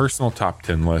do our personal top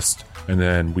 10 list, and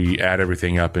then we add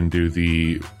everything up and do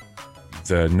the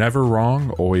never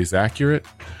wrong, always accurate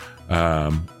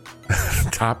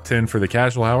top 10 for the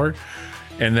Casual Hour.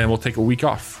 And then we'll take a week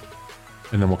off.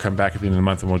 And then we'll come back at the end of the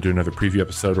month and we'll do another preview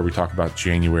episode where we talk about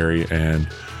January and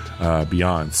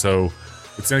beyond. So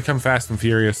it's going to come fast and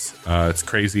furious. It's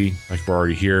crazy. Like, we're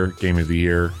already here. Game of the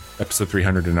Year. episode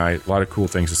 300 tonight. A lot of cool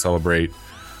things to celebrate.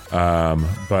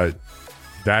 But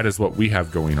that is what we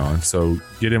have going on. So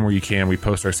get in where you can. We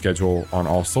post our schedule on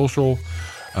all social.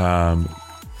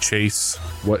 Chase,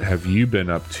 what have you been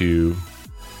up to?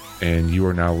 And you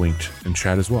are now linked in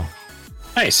chat as well.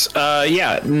 Nice.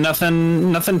 Yeah,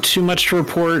 nothing too much to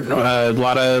report. A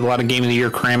lot of Game of the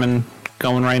Year cramming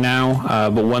going right now.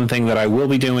 But one thing that I will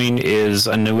be doing is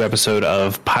a new episode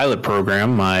of Pilot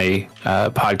Program, my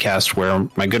podcast where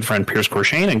my good friend Pierce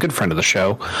Corshane and good friend of the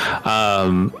show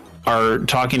are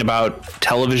talking about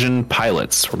television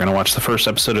pilots. We're going to watch the first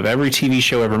episode of every TV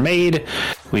show ever made.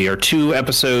 We are 2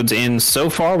 episodes in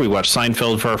so far. We watched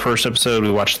Seinfeld for our first episode.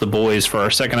 We watched The Boys for our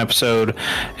second episode.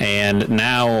 And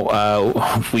now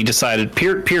we decided,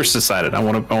 Pierce decided, I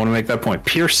want to make that point.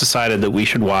 Pierce decided that we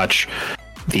should watch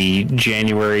the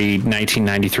January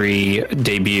 1993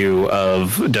 debut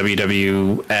of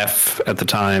WWF at the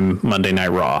time, Monday Night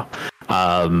Raw.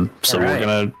 So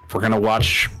right. we're gonna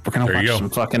watch some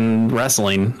fucking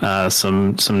wrestling,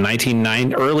 some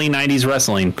early 90s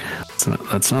wrestling.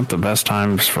 That's not the best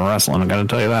times for wrestling, I'm gonna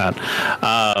tell you that.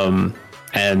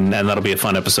 And that'll be a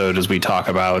fun episode as we talk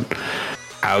about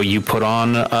how you put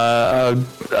on a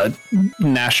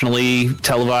nationally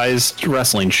televised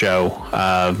wrestling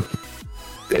show.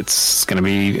 It's going to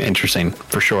be interesting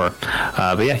for sure.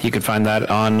 But yeah, you can find that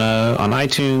on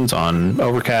iTunes, on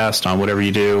Overcast, on whatever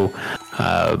you do.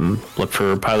 Look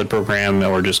for Pilot Program,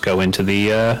 or just go into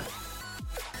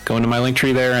my link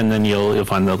tree there, and then you'll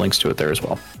find the links to it there as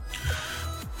well.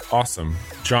 Awesome.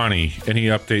 Johnny, any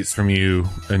updates from you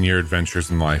and your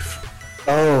adventures in life?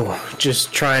 Oh,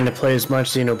 just trying to play as much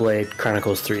Xenoblade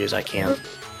Chronicles 3 as I can.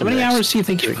 How many hours do you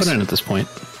think you've put in at this point?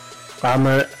 I'm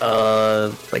at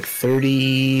like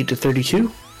 30 to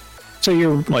 32. So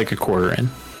you're like a quarter in.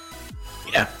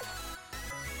 Yeah.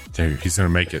 Dude, he's gonna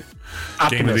make it.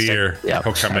 Game of the year. Yeah,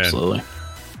 he'll come absolutely. in.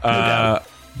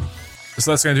 So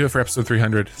that's gonna do it for episode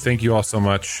 300. Thank you all so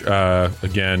much.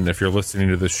 Again, if you're listening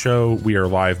to this show, we are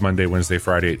live Monday, Wednesday,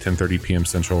 Friday at 10:30 p.m.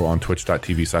 Central on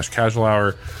twitch.tv/casual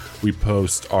hour. We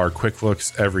post our quick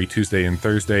looks every Tuesday and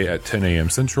Thursday at 10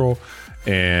 a.m. Central.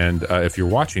 And if you're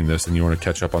watching this and you want to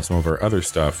catch up on some of our other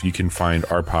stuff, you can find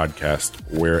our podcast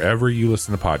wherever you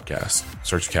listen to podcasts.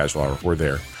 Search Casual Hour. We're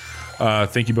there.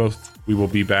 Thank you both. We will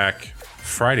be back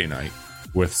Friday night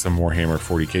with some more Warhammer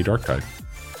 40k Darktide.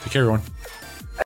 Take care, everyone.